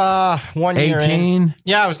 1 year 18? in.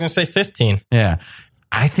 Yeah, I was going to say 15. Yeah.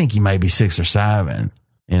 I think he might be 6 or 7.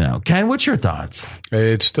 Ken, what's your thoughts?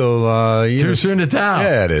 It's still too soon to tell.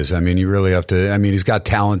 Yeah, it is. I mean, you really have to. I mean, he's got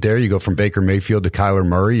talent there. You go from Baker Mayfield to Kyler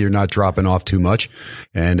Murray. You're not dropping off too much,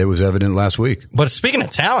 and it was evident last week. But speaking of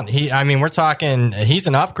talent, we're talking. He's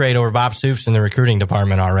an upgrade over Bob Stoops in the recruiting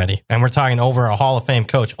department already, and we're talking over a Hall of Fame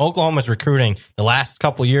coach. Oklahoma's recruiting the last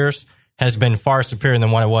couple years has been far superior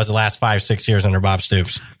than what it was the last 5-6 years under Bob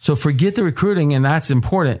Stoops. So forget the recruiting, and that's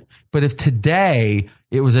important. But if today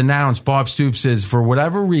it was announced Bob Stoops is, for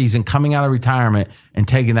whatever reason, coming out of retirement and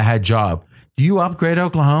taking the head job, do you upgrade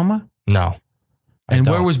Oklahoma? No. And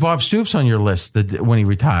where was Bob Stoops on your list when he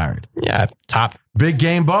retired? Yeah, top. Big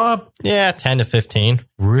game Bob? Yeah, 10 to 15.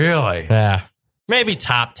 Really? Yeah. Maybe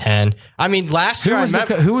top 10. I mean, last year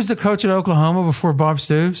who was the coach at Oklahoma before Bob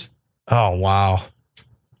Stoops? Oh, wow.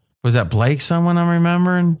 Was that Blake someone I'm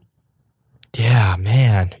remembering? Yeah,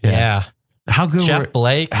 man. Yeah. How good Jeff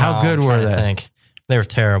Blake? How good were they? I think. They were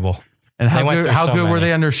terrible. And how good were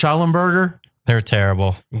they under Schellenberger? They were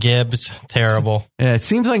terrible. Gibbs, terrible. Yeah, it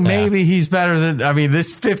seems like maybe he's better than,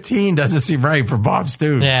 this 15 doesn't seem right for Bob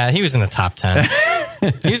Stoops. Yeah, he was in the top 10.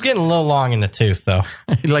 He was getting a little long in the tooth, though.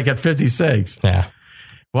 Like at 56. Yeah.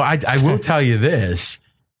 Well, I will tell you this,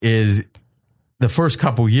 is the first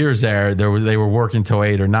couple years they were working till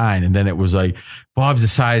 8 or 9, and then it was like Bob's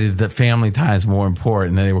decided that family time is more important,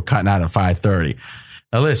 and then they were cutting out at 5:30.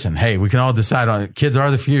 Now listen, hey, we can all decide on it. Kids are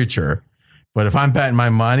the future, but if I'm betting my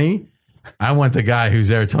money, I want the guy who's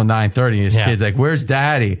there till 9:30, and his kid's like, "Where's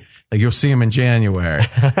Daddy?" Like, you'll see him in January.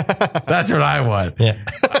 That's what I want. Yeah.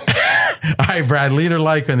 All right, Brad, lead or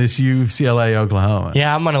like on this UCLA Oklahoma?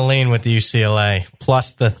 Yeah, I'm going to lean with the UCLA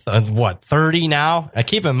plus the 30 now.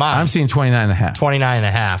 Keep in mind, I'm seeing 29.5.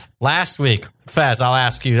 29.5. Last week, Fez, I'll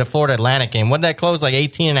ask you, the Florida Atlantic game, what did that close, like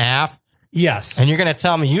 18.5? Yes. And you're going to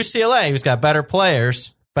tell me UCLA, who's got better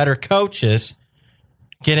players, better coaches,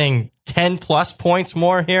 getting 10 plus points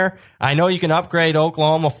more here. I know you can upgrade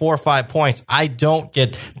Oklahoma 4 or 5 points. I don't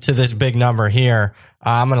get to this big number here.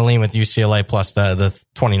 I'm going to lean with UCLA plus the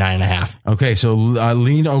 29.5. Okay, so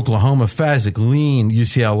lean Oklahoma, Fezzik, lean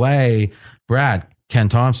UCLA. Brad, Ken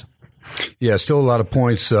Thompson. Yeah, still a lot of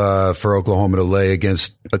points for Oklahoma to lay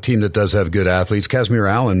against a team that does have good athletes. Casimir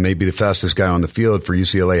Allen may be the fastest guy on the field for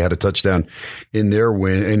UCLA. Had a touchdown in their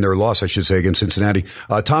loss, I should say, against Cincinnati.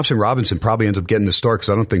 Thompson Robinson probably ends up getting the start because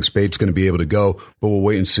I don't think Spade's going to be able to go, but we'll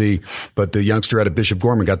wait and see. But the youngster out of Bishop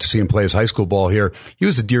Gorman, got to see him play his high school ball here. He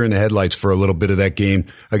was the deer in the headlights for a little bit of that game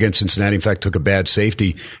against Cincinnati. In fact, took a bad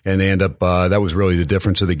safety, and they end up that was really the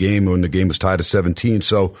difference of the game when the game was tied at 17.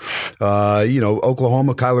 So,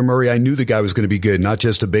 Oklahoma, Kyler Murray, I knew the guy was going to be good, not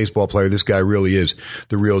just a baseball player. This guy really is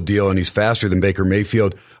the real deal, and he's faster than Baker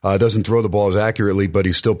Mayfield. Doesn't throw the ball as accurately, but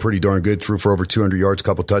he's still pretty darn good. Threw for over 200 yards, a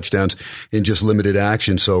couple touchdowns in just limited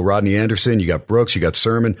action. So Rodney Anderson, you got Brooks, you got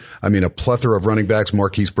Sermon. I mean, a plethora of running backs,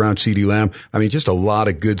 Marquise Brown, CeeDee Lamb. I mean, just a lot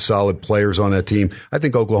of good, solid players on that team. I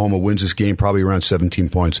think Oklahoma wins this game probably around 17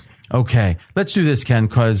 points. Okay, let's do this, Ken,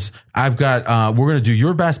 because I've got, we're going to do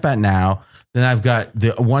your best bet now. Then I've got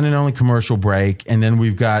the one and only commercial break, and then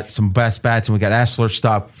we've got some best bets, and we got Essler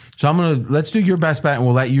stuff. So let's do your best bet, and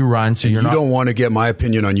we'll let you run. So you don't want to get my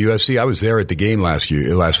opinion on USC. I was there at the game last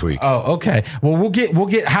week. Oh, okay. Well, we'll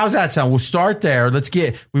get. How's that sound? We'll start there.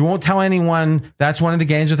 We won't tell anyone. That's one of the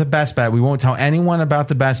games with the best bet. We won't tell anyone about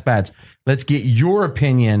the best bets. Let's get your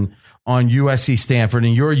opinion on USC Stanford,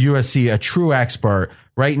 and you're USC, a true expert.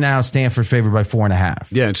 Right now, Stanford favored by 4.5.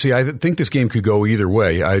 Yeah, and see, I think this game could go either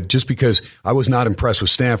way. Just because I was not impressed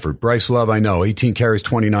with Stanford. Bryce Love, I know, 18 carries,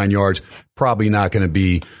 29 yards. Probably not going to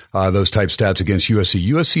be those type stats against USC.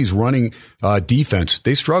 USC's running defense,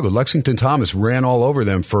 they struggled. Lexington Thomas ran all over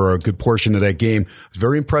them for a good portion of that game. I was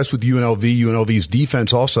very impressed with UNLV. UNLV's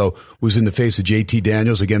defense also was in the face of JT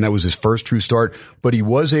Daniels. Again, that was his first true start, but he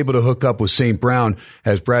was able to hook up with St. Brown.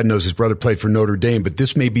 As Brad knows, his brother played for Notre Dame, but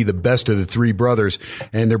this may be the best of the three brothers,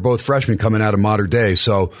 and they're both freshmen coming out of Mater Dei.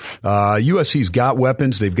 So USC's got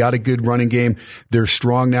weapons. They've got a good running game. They're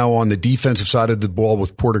strong now on the defensive side of the ball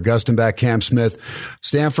with Porter Gustin back, Cam Smith.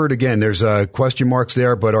 Stanford, again, there's question marks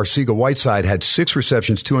there, but Arcega-Whiteside had 6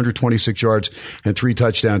 receptions, 226 yards, and 3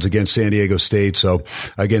 touchdowns against San Diego State. So,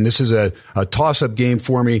 again, this is a toss-up game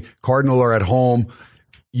for me. Cardinal are at home.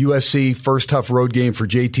 USC, first tough road game for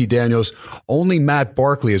JT Daniels. Only Matt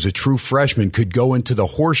Barkley, as a true freshman, could go into the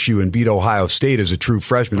Horseshoe and beat Ohio State as a true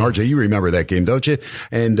freshman. RJ, you remember that game, don't you?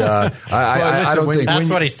 And I don't think that's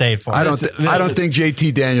what he stayed for. I don't think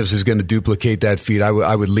JT Daniels is going to duplicate that feat. I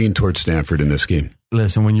would lean towards Stanford in this game.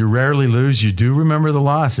 Listen, when you rarely lose, you do remember the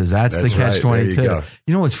losses. That's the catch-22. Right.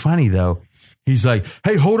 You know what's funny, though? He's like,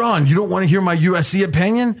 hey, hold on. You don't want to hear my USC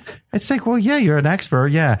opinion? It's like, well, yeah, you're an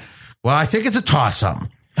expert. Yeah. Well, I think it's a toss-up.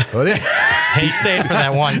 He stayed for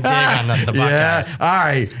that one dig on the Buckeyes. Yeah. All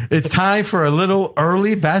right. It's time for a little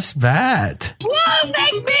early best bet. Whoa,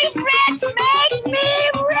 make me rich, make me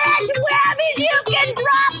rich. Wherever you can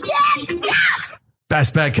drop that stuff.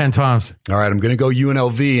 Best bet, Ken Thompson. All right, I'm going to go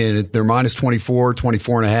UNLV, and they're minus 24,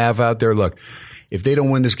 24.5 out there. Look, if they don't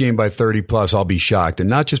win this game by 30 plus, I'll be shocked. And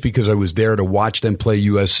not just because I was there to watch them play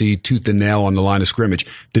USC tooth and nail on the line of scrimmage.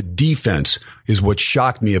 The defense is what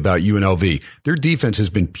shocked me about UNLV. Their defense has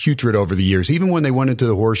been putrid over the years. Even when they went into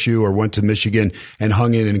the Horseshoe or went to Michigan and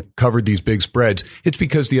hung in and covered these big spreads, it's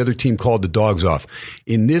because the other team called the dogs off.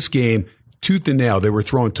 In this game, tooth and nail, they were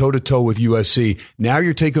throwing toe-to-toe with USC. Now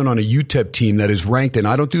you're taking on a UTEP team that is ranked, and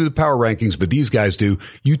I don't do the power rankings, but these guys do.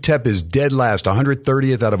 UTEP is dead last,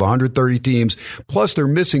 130th out of 130 teams. Plus, they're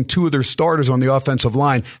missing 2 of their starters on the offensive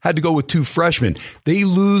line. Had to go with 2 freshmen. They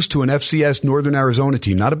lose to an FCS Northern Arizona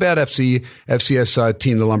team. Not a bad FCS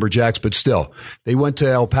team, the Lumberjacks, but still. They went to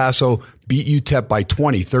El Paso, beat UTEP by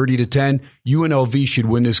 20, 30-10. UNLV should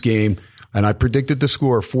win this game. And I predicted the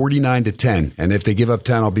score 49-10. And if they give up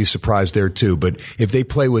 10, I'll be surprised there too. But if they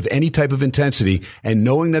play with any type of intensity, and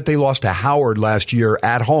knowing that they lost to Howard last year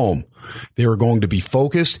at home, they are going to be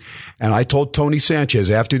focused. And I told Tony Sanchez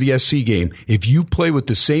after the SC game, if you play with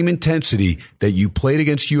the same intensity that you played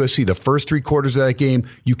against USC the first 3 quarters of that game,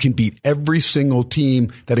 you can beat every single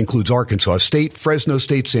team. That includes Arkansas State, Fresno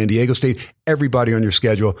State, San Diego State, everybody on your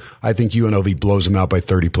schedule. I think UNLV blows them out by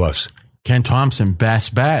 30 plus. Ken Thompson,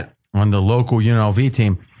 best bet on the local UNLV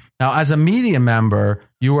team. Now, as a media member,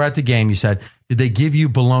 you were at the game. You said, did they give you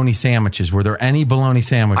bologna sandwiches? Were there any bologna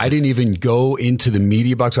sandwiches? I didn't even go into the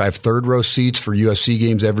media box. I have 3rd row seats for USC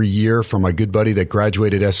games every year from my good buddy that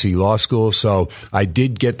graduated SC Law School. So I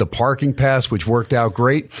did get the parking pass, which worked out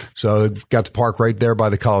great. So I got to park right there by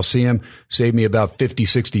the Coliseum. Saved me about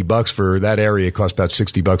 $50-$60 for that area. It cost about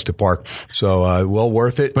 $60 to park. So well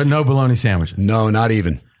worth it. But no bologna sandwiches? No, not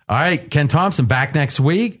even. All right, Ken Thompson, back next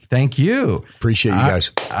week. Thank you. Appreciate you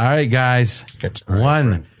guys. All right, guys.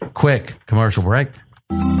 One quick commercial break.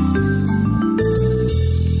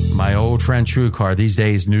 My old friend TrueCar. These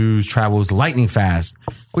days, news travels lightning fast,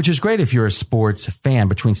 which is great if you're a sports fan.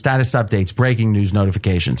 Between status updates, breaking news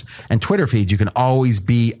notifications, and Twitter feeds, you can always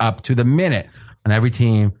be up to the minute on every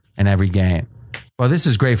team and every game. Well, this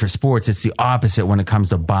is great for sports. It's the opposite when it comes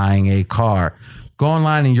to buying a car. Go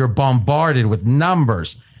online and you're bombarded with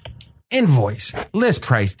numbers. Invoice, list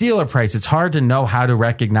price, dealer price. It's hard to know how to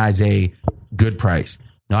recognize a good price.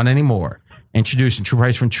 Not anymore. Introducing True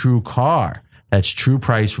Price from TrueCar. That's True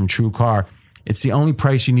Price from TrueCar. It's the only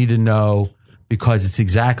price you need to know because it's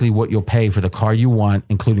exactly what you'll pay for the car you want,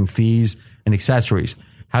 including fees and accessories.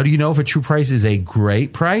 How do you know if a True Price is a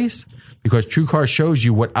great price? Because TrueCar shows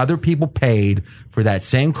you what other people paid for that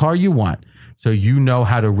same car you want, so you know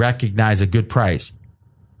how to recognize a good price.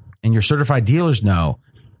 And your certified dealers know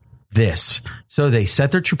this. So they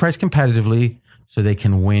set their true price competitively so they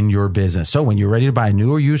can win your business. So when you're ready to buy a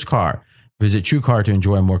new or used car, visit TrueCar to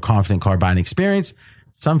enjoy a more confident car buying experience.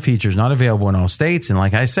 Some features not available in all states. And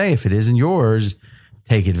like I say, if it isn't yours,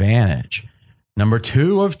 take advantage. Number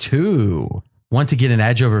 2 of 2. Want to get an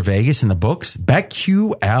edge over Vegas in the books?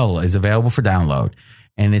 BetQL is available for download.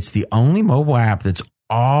 And it's the only mobile app that's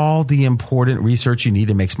all the important research you need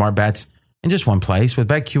to make smart bets in just one place. With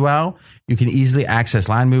BetQL, you can easily access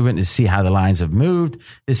line movement to see how the lines have moved.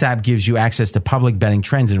 This app gives you access to public betting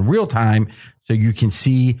trends in real time so you can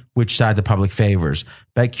see which side the public favors.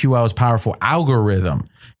 BetQL's powerful algorithm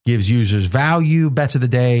gives users value bets of the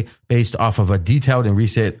day based off of a detailed and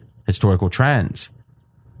recent historical trends.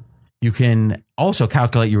 You can also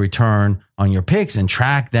calculate your return on your picks and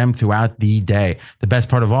track them throughout the day. The best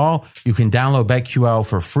part of all, you can download BetQL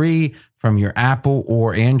for free from your Apple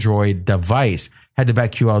or Android device. Head to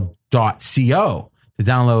BetQL.co to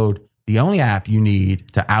download the only app you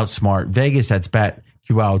need to outsmart Vegas. That's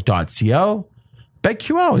BetQL.co.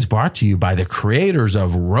 BetQL is brought to you by the creators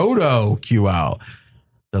of RotoQL,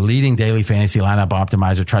 the leading daily fantasy lineup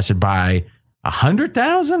optimizer trusted by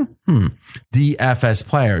 100,000 DFS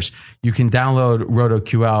players. You can download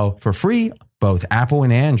RotoQL for free, both Apple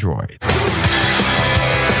and Android.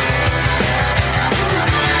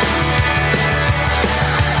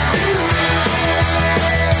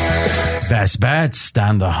 Best bets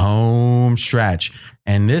down the home stretch.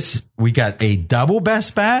 And this, we got a double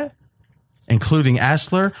best bet, including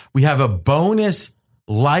Essler. We have a bonus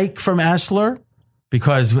like from Essler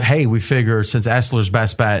because, hey, we figure since Essler's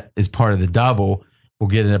best bet is part of the double, we'll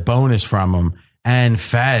get a bonus from him. And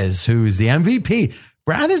Fez, who is the MVP.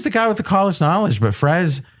 Brad is the guy with the college knowledge, but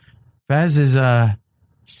Fez is a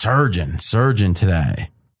surgeon today.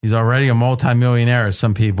 He's already a multimillionaire, as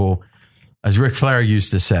some people as Ric Flair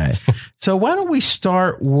used to say. So why don't we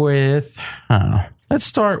start with, let's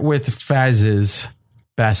start with Fez's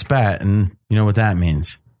best bet, and you know what that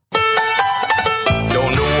means.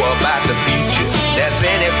 Don't know about the future, that's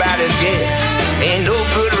anybody's guess. Ain't no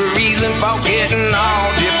good reason for getting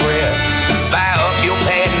all depressed. Fire up your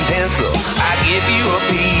pad and pencil, I give you a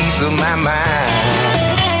piece of my mind.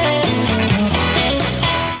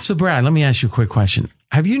 So Brad, let me ask you a quick question.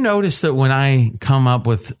 Have you noticed that when I come up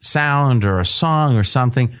with sound or a song or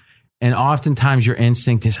something, and oftentimes your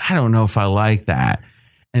instinct is, I don't know if I like that.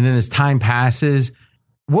 And then as time passes,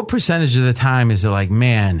 what percentage of the time is it like,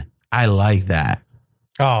 man, I like that?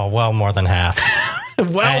 Oh, well, more than half. More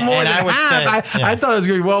than half. I thought it was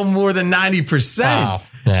going to be well more than 90%. Oh,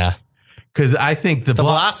 yeah. Because I think the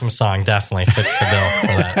Blossom song definitely fits the bill for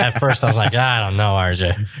that. At first, I was like, I don't know,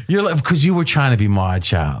 RJ. You're like, because you were trying to be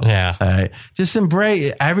macho. Yeah. Just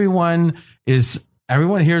embrace. Everyone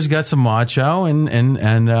here's got some macho,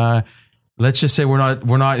 and let's just say we're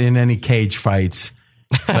not in any cage fights,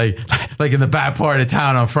 like in the back part of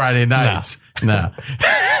town on Friday nights. No.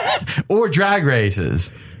 Or drag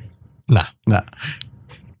races. No.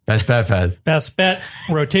 Best bet, Fez. Best bet,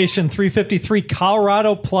 rotation 353,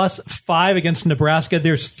 Colorado plus 5 against Nebraska.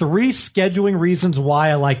 There's 3 scheduling reasons why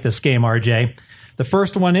I like this game, RJ. The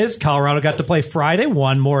first one is Colorado got to play Friday,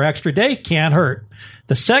 1 more extra day, can't hurt.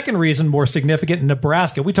 The second reason, more significant,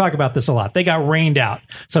 Nebraska. We talk about this a lot. They got rained out.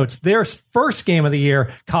 So it's their first game of the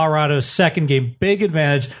year, Colorado's second game. Big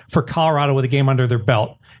advantage for Colorado with a game under their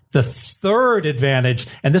belt. The third advantage,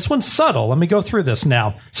 and this one's subtle. Let me go through this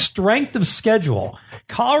now. Strength of schedule.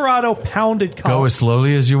 Colorado pounded. Go as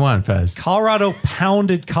slowly as you want, Fez. Colorado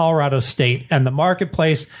pounded Colorado State, and the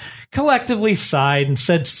marketplace collectively sighed and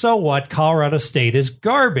said, so what? Colorado State is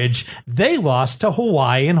garbage. They lost to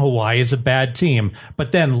Hawaii, and Hawaii is a bad team.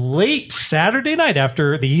 But then late Saturday night,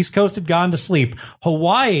 after the East Coast had gone to sleep,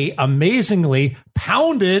 Hawaii amazingly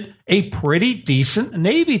pounded a pretty decent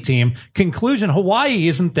Navy team. Conclusion, Hawaii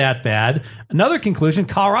isn't that bad. Another conclusion,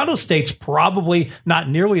 Colorado State's probably not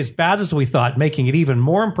nearly as bad as we thought, making it even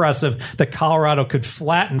more impressive that Colorado could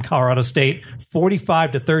flatten Colorado State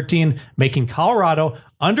 45-13, making Colorado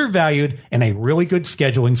undervalued in a really good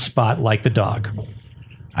scheduling spot like the dog.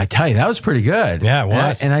 I tell you, that was pretty good. Yeah, it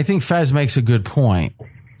was. And I think Fez makes a good point,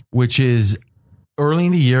 which is early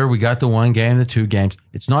in the year, we got the 1 game, the 2 games.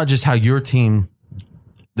 It's not just how your team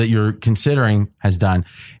that you're considering has done.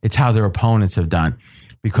 It's how their opponents have done,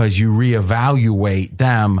 because you reevaluate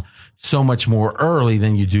them so much more early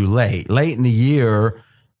than you do late. Late in the year,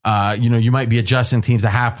 you might be adjusting teams a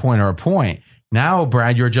half point or a point. Now,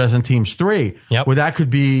 Brad, you're adjusting teams 3. Yep. Well, that could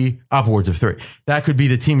be upwards of 3. That could be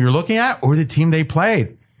the team you're looking at or the team they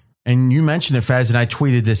played. And you mentioned it, Fez, and I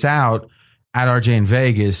tweeted this out at RJ in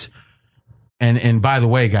Vegas. And by the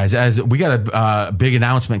way, guys, as we got a big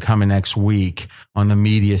announcement coming next week on the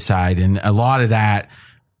media side, and a lot of that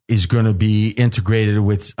is going to be integrated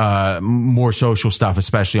with more social stuff,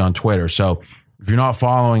 especially on Twitter. So if you're not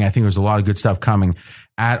following, I think there's a lot of good stuff coming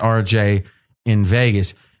at RJ in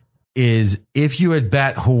Vegas. Is if you had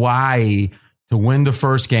bet Hawaii to win the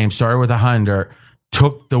first game, started with 100,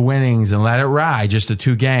 took the winnings and let it ride, just the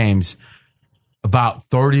 2 games, about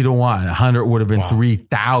 30-1. 100 would have been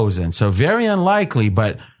 3,000. So very unlikely,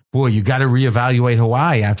 but boy, you got to reevaluate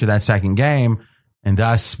Hawaii after that second game and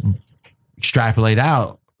thus extrapolate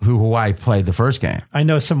out who Hawaii played the first game. I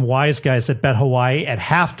know some wise guys that bet Hawaii at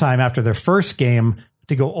halftime after their first game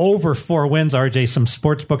to go over 4 wins. RJ, some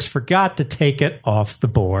sports books forgot to take it off the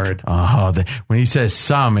board. Oh, when he says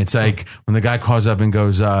some, it's like when the guy calls up and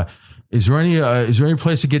goes, is there any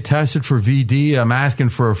place to get tested for VD? I'm asking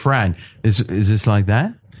for a friend. Is this like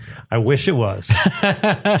that? I wish it was.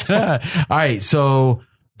 All right. So,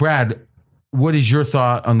 Brad, what is your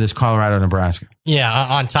thought on this Colorado-Nebraska? Yeah,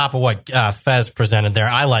 on top of what Fez presented there,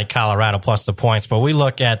 I like Colorado plus the points, but we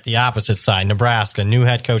look at the opposite side. Nebraska, new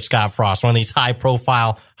head coach Scott Frost, one of these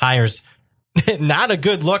high-profile hires. Not a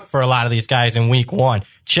good look for a lot of these guys in week 1.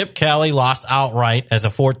 Chip Kelly lost outright as a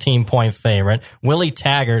 14-point favorite. Willie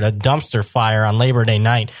Taggart, a dumpster fire on Labor Day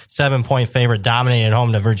night, 7-point favorite, dominated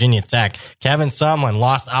home to Virginia Tech. Kevin Sumlin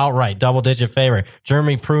lost outright, double-digit favorite.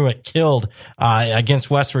 Jeremy Pruitt killed against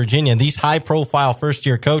West Virginia. These high-profile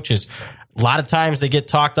first-year coaches, a lot of times they get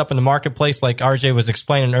talked up in the marketplace, like RJ was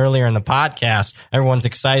explaining earlier in the podcast. Everyone's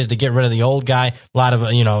excited to get rid of the old guy. A lot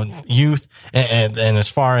of, youth. And as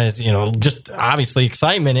far as, just obviously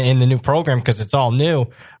excitement in the new program because it's all new.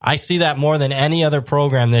 I see that more than any other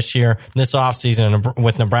program this year, this offseason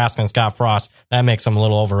with Nebraska and Scott Frost. That makes them a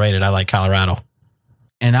little overrated. I like Colorado.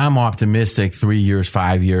 And I'm optimistic, 3 years,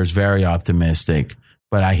 5 years, very optimistic.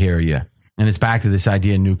 But I hear you. And it's back to this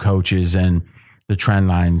idea of new coaches and the trend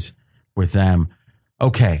lines with them.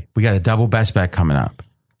 Okay, we got a double best bet coming up.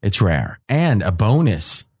 It's rare. And a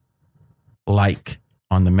bonus like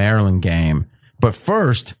on the Maryland game. But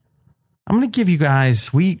first, I'm going to give you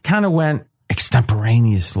guys, we kind of went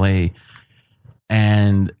extemporaneously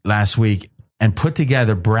and last week and put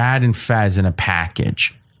together Brad and Fez in a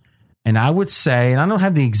package. And I would say, and I don't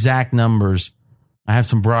have the exact numbers, I have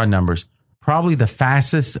some broad numbers, probably the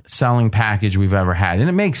fastest selling package we've ever had. And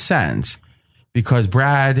it makes sense because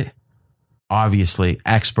Brad, obviously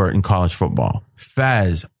expert in college football.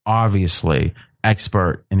 Fez, obviously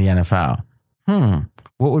expert in the NFL.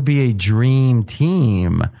 What would be a dream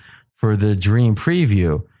team for the dream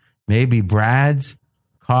preview? Maybe Brad's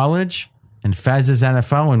college and Fez's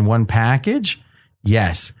NFL in one package?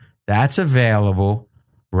 Yes, that's available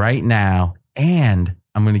right now. And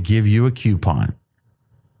I'm going to give you a coupon.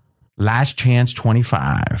 Last Chance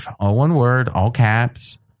 25. All one word, all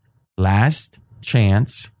caps. Last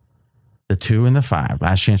Chance, the 2 and the 5.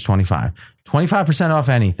 Last Chance 25. 25% off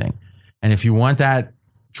anything. And if you want that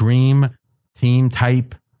dream team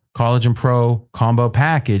type college and pro combo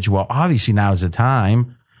package, well, obviously now is the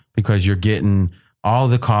time because you're getting all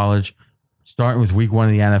the college, starting with week 1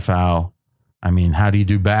 of the NFL. I mean, how do you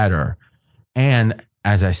do better? And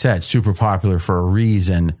as I said, super popular for a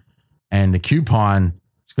reason. And the coupon,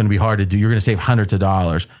 it's going to be hard to do. You're going to save hundreds of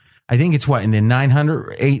dollars. I think it's what, in the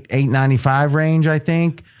 $895 range, I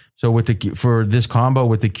think. So for this combo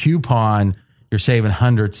with the coupon, you're saving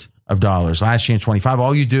hundreds of dollars. Last Chance 25.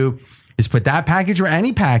 All you do is put that package or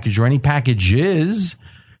any packages.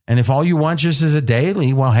 And if all you want just is a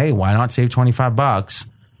daily, well, hey, why not save $25?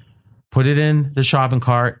 Put it in the shopping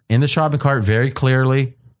cart. In the shopping cart, very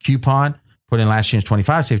clearly, coupon. Put in Last Chance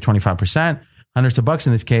 25, save 25%. Hundreds of bucks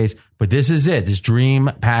in this case. But this is it. This dream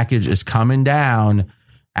package is coming down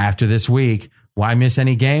after this week. Why miss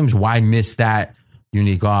any games? Why miss that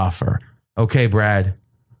unique offer? Okay, Brad.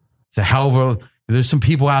 It's a hell of a... There's some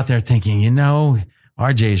people out there thinking,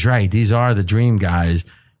 RJ's right. These are the dream guys.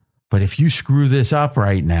 But if you screw this up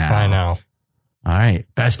right now... I know. All right.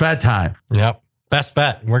 Best bet time. Yep. Best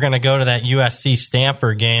bet. We're going to go to that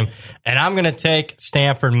USC-Stanford game, and I'm going to take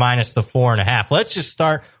Stanford minus the 4.5. Let's just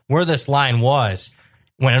start where this line was.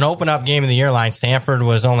 When it opened up game of the year line, Stanford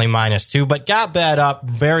was only -2, but got bet up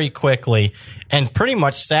very quickly and pretty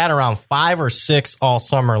much sat around 5 or 6 all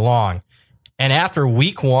summer long. And after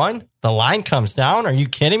week 1, the line comes down. Are you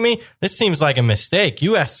kidding me? This seems like a mistake.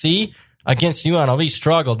 USC against UNLV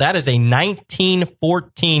struggled. That is a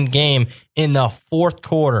 19-14 game in the fourth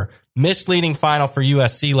quarter. Misleading final for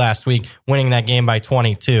USC last week, winning that game by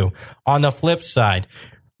 22. On the flip side,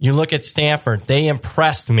 you look at Stanford. They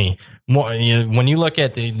impressed me. When you look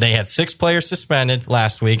at they had 6 players suspended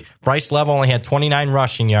last week. Bryce Level only had 29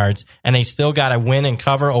 rushing yards, and they still got a win and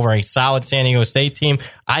cover over a solid San Diego State team.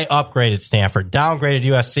 I upgraded Stanford, downgraded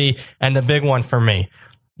USC, and the big one for me,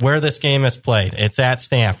 where this game is played, it's at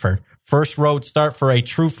Stanford. First road start for a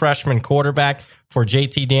true freshman quarterback for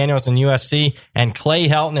JT Daniels and USC, and Clay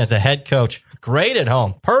Helton as a head coach. Great at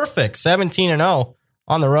home. Perfect. 17-0.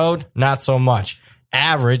 On the road, not so much.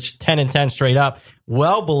 Average, 10-10 straight up.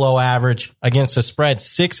 Well below average against the spread,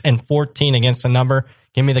 6-14 against the number.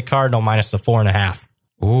 Give me the Cardinal minus the 4.5.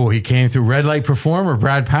 Oh, he came through. Red light performer,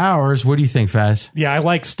 Brad Powers. What do you think, Fez? Yeah, I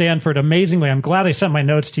like Stanford amazingly. I'm glad I sent my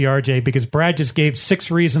notes to you, RJ, because Brad just gave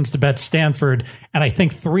 6 reasons to bet Stanford, and I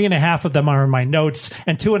think 3.5 of them are in my notes,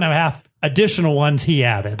 and 2.5 additional ones he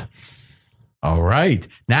added. All right.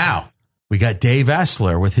 Now, we got Dave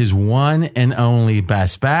Essler with his one and only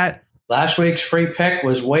best bet. Last week's free pick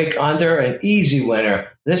was Wake under, an easy winner.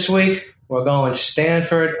 This week, we're going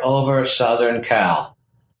Stanford over Southern Cal.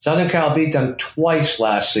 Southern Cal beat them twice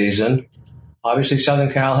last season. Obviously,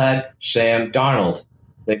 Southern Cal had Sam Darnold.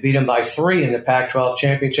 They beat him by 3 in the Pac-12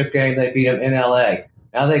 championship game. They beat him in L.A.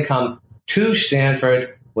 Now they come to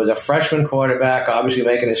Stanford with a freshman quarterback, obviously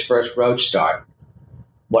making his first road start.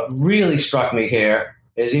 What really struck me here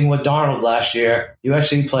is even with Darnold last year,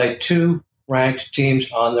 USC played 2 ranked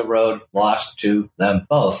teams on the road, lost to them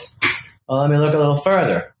both. Well, let me look a little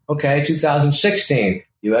further. Okay, 2016,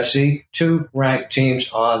 USC, 2 ranked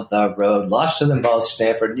teams on the road, lost to them both,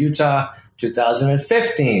 Stanford and Utah.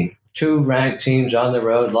 2015, 2 ranked teams on the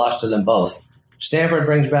road, lost to them both. Stanford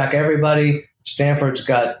brings back everybody. Stanford's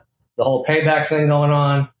got the whole payback thing going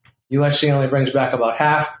on. USC only brings back about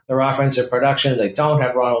half their offensive production. They don't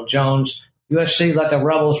have Ronald Jones. USC let the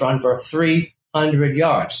Rebels run for 300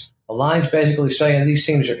 yards. The line's basically saying these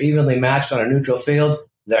teams are evenly matched on a neutral field.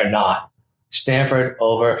 They're not. Stanford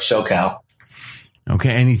over SoCal.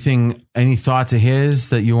 Okay. Any thoughts of his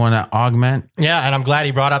that you want to augment? Yeah, and I'm glad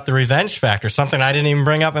he brought up the revenge factor, something I didn't even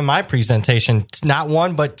bring up in my presentation. It's not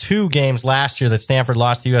one, but 2 games last year that Stanford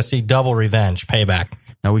lost to USC. Double revenge, payback.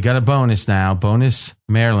 Now we got a bonus now. Bonus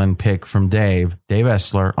Maryland pick from Dave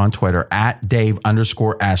Essler on Twitter at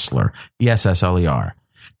Dave_Essler, ESSLER.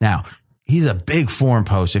 Now, he's a big forum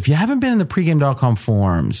post. If you haven't been in the pregame.com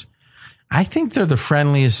forums, I think they're the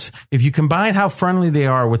friendliest. If you combine how friendly they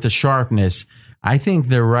are with the sharpness, I think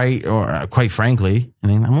they're right, or quite frankly, I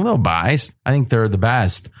mean, I'm a little biased. I think they're the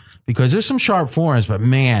best because there's some sharp forums, but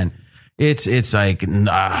man, it's like,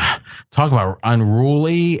 talk about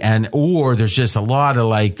unruly or there's just a lot of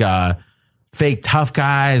like, fake tough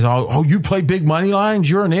guys. Oh, you play big money lines?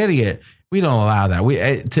 You're an idiot. We don't allow that.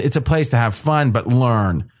 It's a place to have fun, but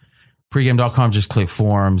learn. Pregame.com, just click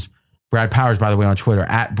forums. Brad Powers, by the way, on Twitter,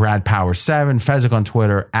 at BradPower7. Fezzik on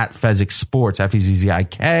Twitter, at Fezzik Sports,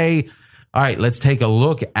 Fezzik. All right, let's take a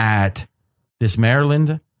look at this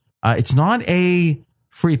Maryland. It's not a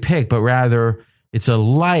free pick, but rather it's a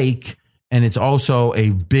like, and it's also a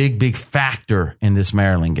big, big factor in this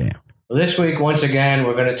Maryland game. Well, this week, once again,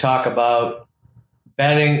 we're going to talk about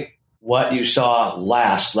betting what you saw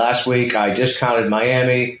last. Last week, I discounted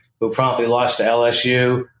Miami, who promptly lost to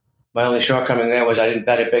LSU. My only shortcoming there was I didn't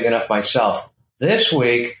bet it big enough myself. This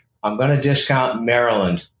week, I'm going to discount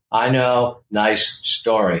Maryland. I know, nice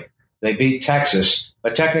story. They beat Texas,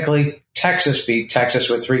 but technically Texas beat Texas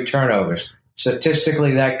with 3 turnovers.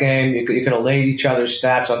 Statistically, that game, you could have laid each other's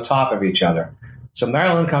stats on top of each other. So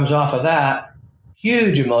Maryland comes off of that.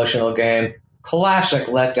 Huge emotional game. Classic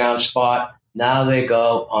letdown spot. Now they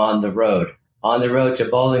go on the road. On the road to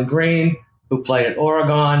Bowling Green, who played at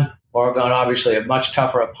Oregon. Oregon, obviously, a much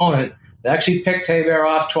tougher opponent. They actually picked Hebert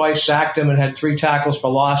off twice, sacked him, and had 3 tackles for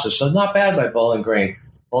losses. So not bad by Bowling Green.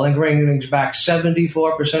 Bowling Green brings back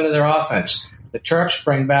 74% of their offense. The Terps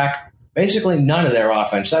bring back basically none of their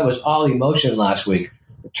offense. That was all emotion last week.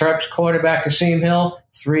 The Terps quarterback, Kasim Hill,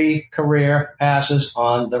 3 career passes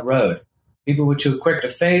on the road. People were too quick to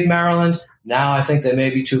fade Maryland. Now I think they may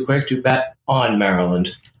be too quick to bet on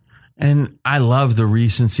Maryland. And I love the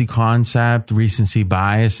recency concept, recency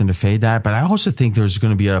bias, and to fade that. But I also think there's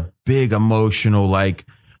going to be a big emotional, like,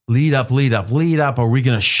 lead up. Are we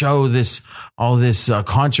going to show this, all this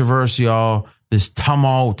controversy, all this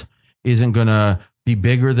tumult isn't going to be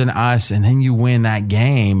bigger than us? And then you win that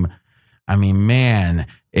game. I mean, man,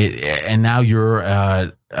 and now you're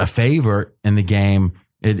a favorite in the game.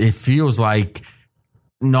 It feels like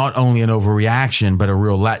not only an overreaction, but a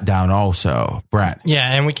real letdown also, Brett. Yeah,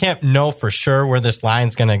 and we can't know for sure where this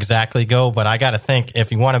line's going to exactly go, but I got to think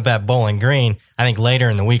if you want to bet Bowling Green, I think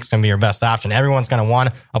later in the week's going to be your best option. Everyone's going to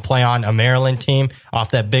want a play on a Maryland team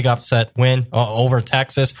off that big upset win over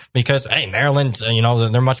Texas because, hey, Maryland,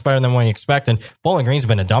 they're much better than what you expected. Bowling Green's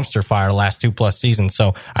been a dumpster fire the last 2+ seasons,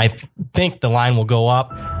 so I think the line will go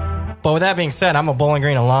up. But with that being said, I'm a Bowling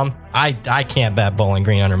Green alum. I can't bet Bowling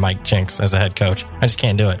Green under Mike Jinks as a head coach. I just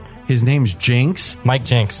can't do it. His name's Jinks? Mike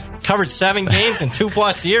Jinks. Covered 7 games in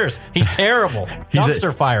 2+ years. He's terrible.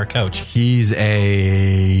 Dumpster fire coach. He's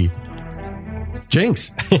a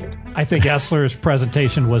Jinx. I think Essler's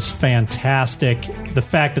presentation was fantastic. The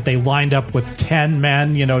fact that they lined up with 10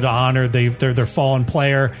 men, to honor their fallen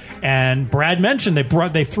player. And Brad mentioned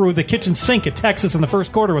they threw the kitchen sink at Texas in the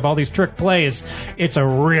first quarter with all these trick plays. It's a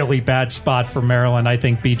really bad spot for Maryland. I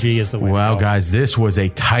think BG is the way. Well, guys, this was a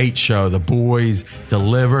tight show. The boys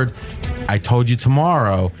delivered. I told you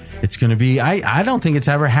tomorrow. It's going to be, I don't think it's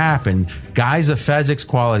ever happened. Guys of Fezzik's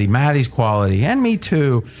quality, Maddie's quality, and me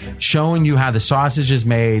too, showing you how the sausage is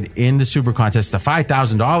made in the Super Contest, the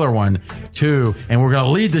 $5,000 one too. And we're going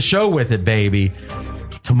to lead the show with it, baby.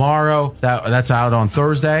 Tomorrow, that's out on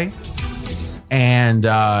Thursday. And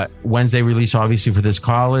Wednesday release, obviously, for this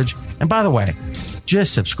college. And by the way,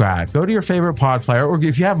 just subscribe. Go to your favorite pod player, or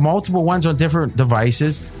if you have multiple ones on different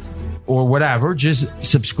devices, or whatever, just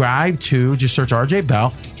subscribe to, just search RJ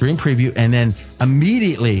Bell, Dream Preview, and then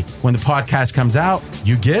immediately when the podcast comes out,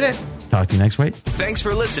 you get it. Talk to you next week. Thanks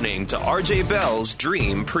for listening to RJ Bell's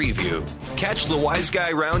Dream Preview. Catch the Wise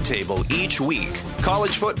Guy Roundtable each week.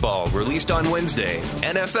 College football released on Wednesday,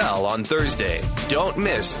 NFL on Thursday. Don't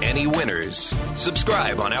miss any winners.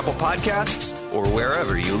 Subscribe on Apple Podcasts or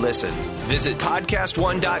wherever you listen. Visit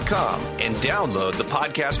podcastone.com and download the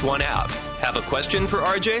Podcast One app. Have a question for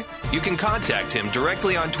RJ? You can contact him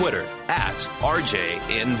directly on Twitter at RJ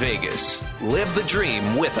in Vegas. Live the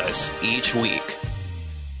dream with us each week.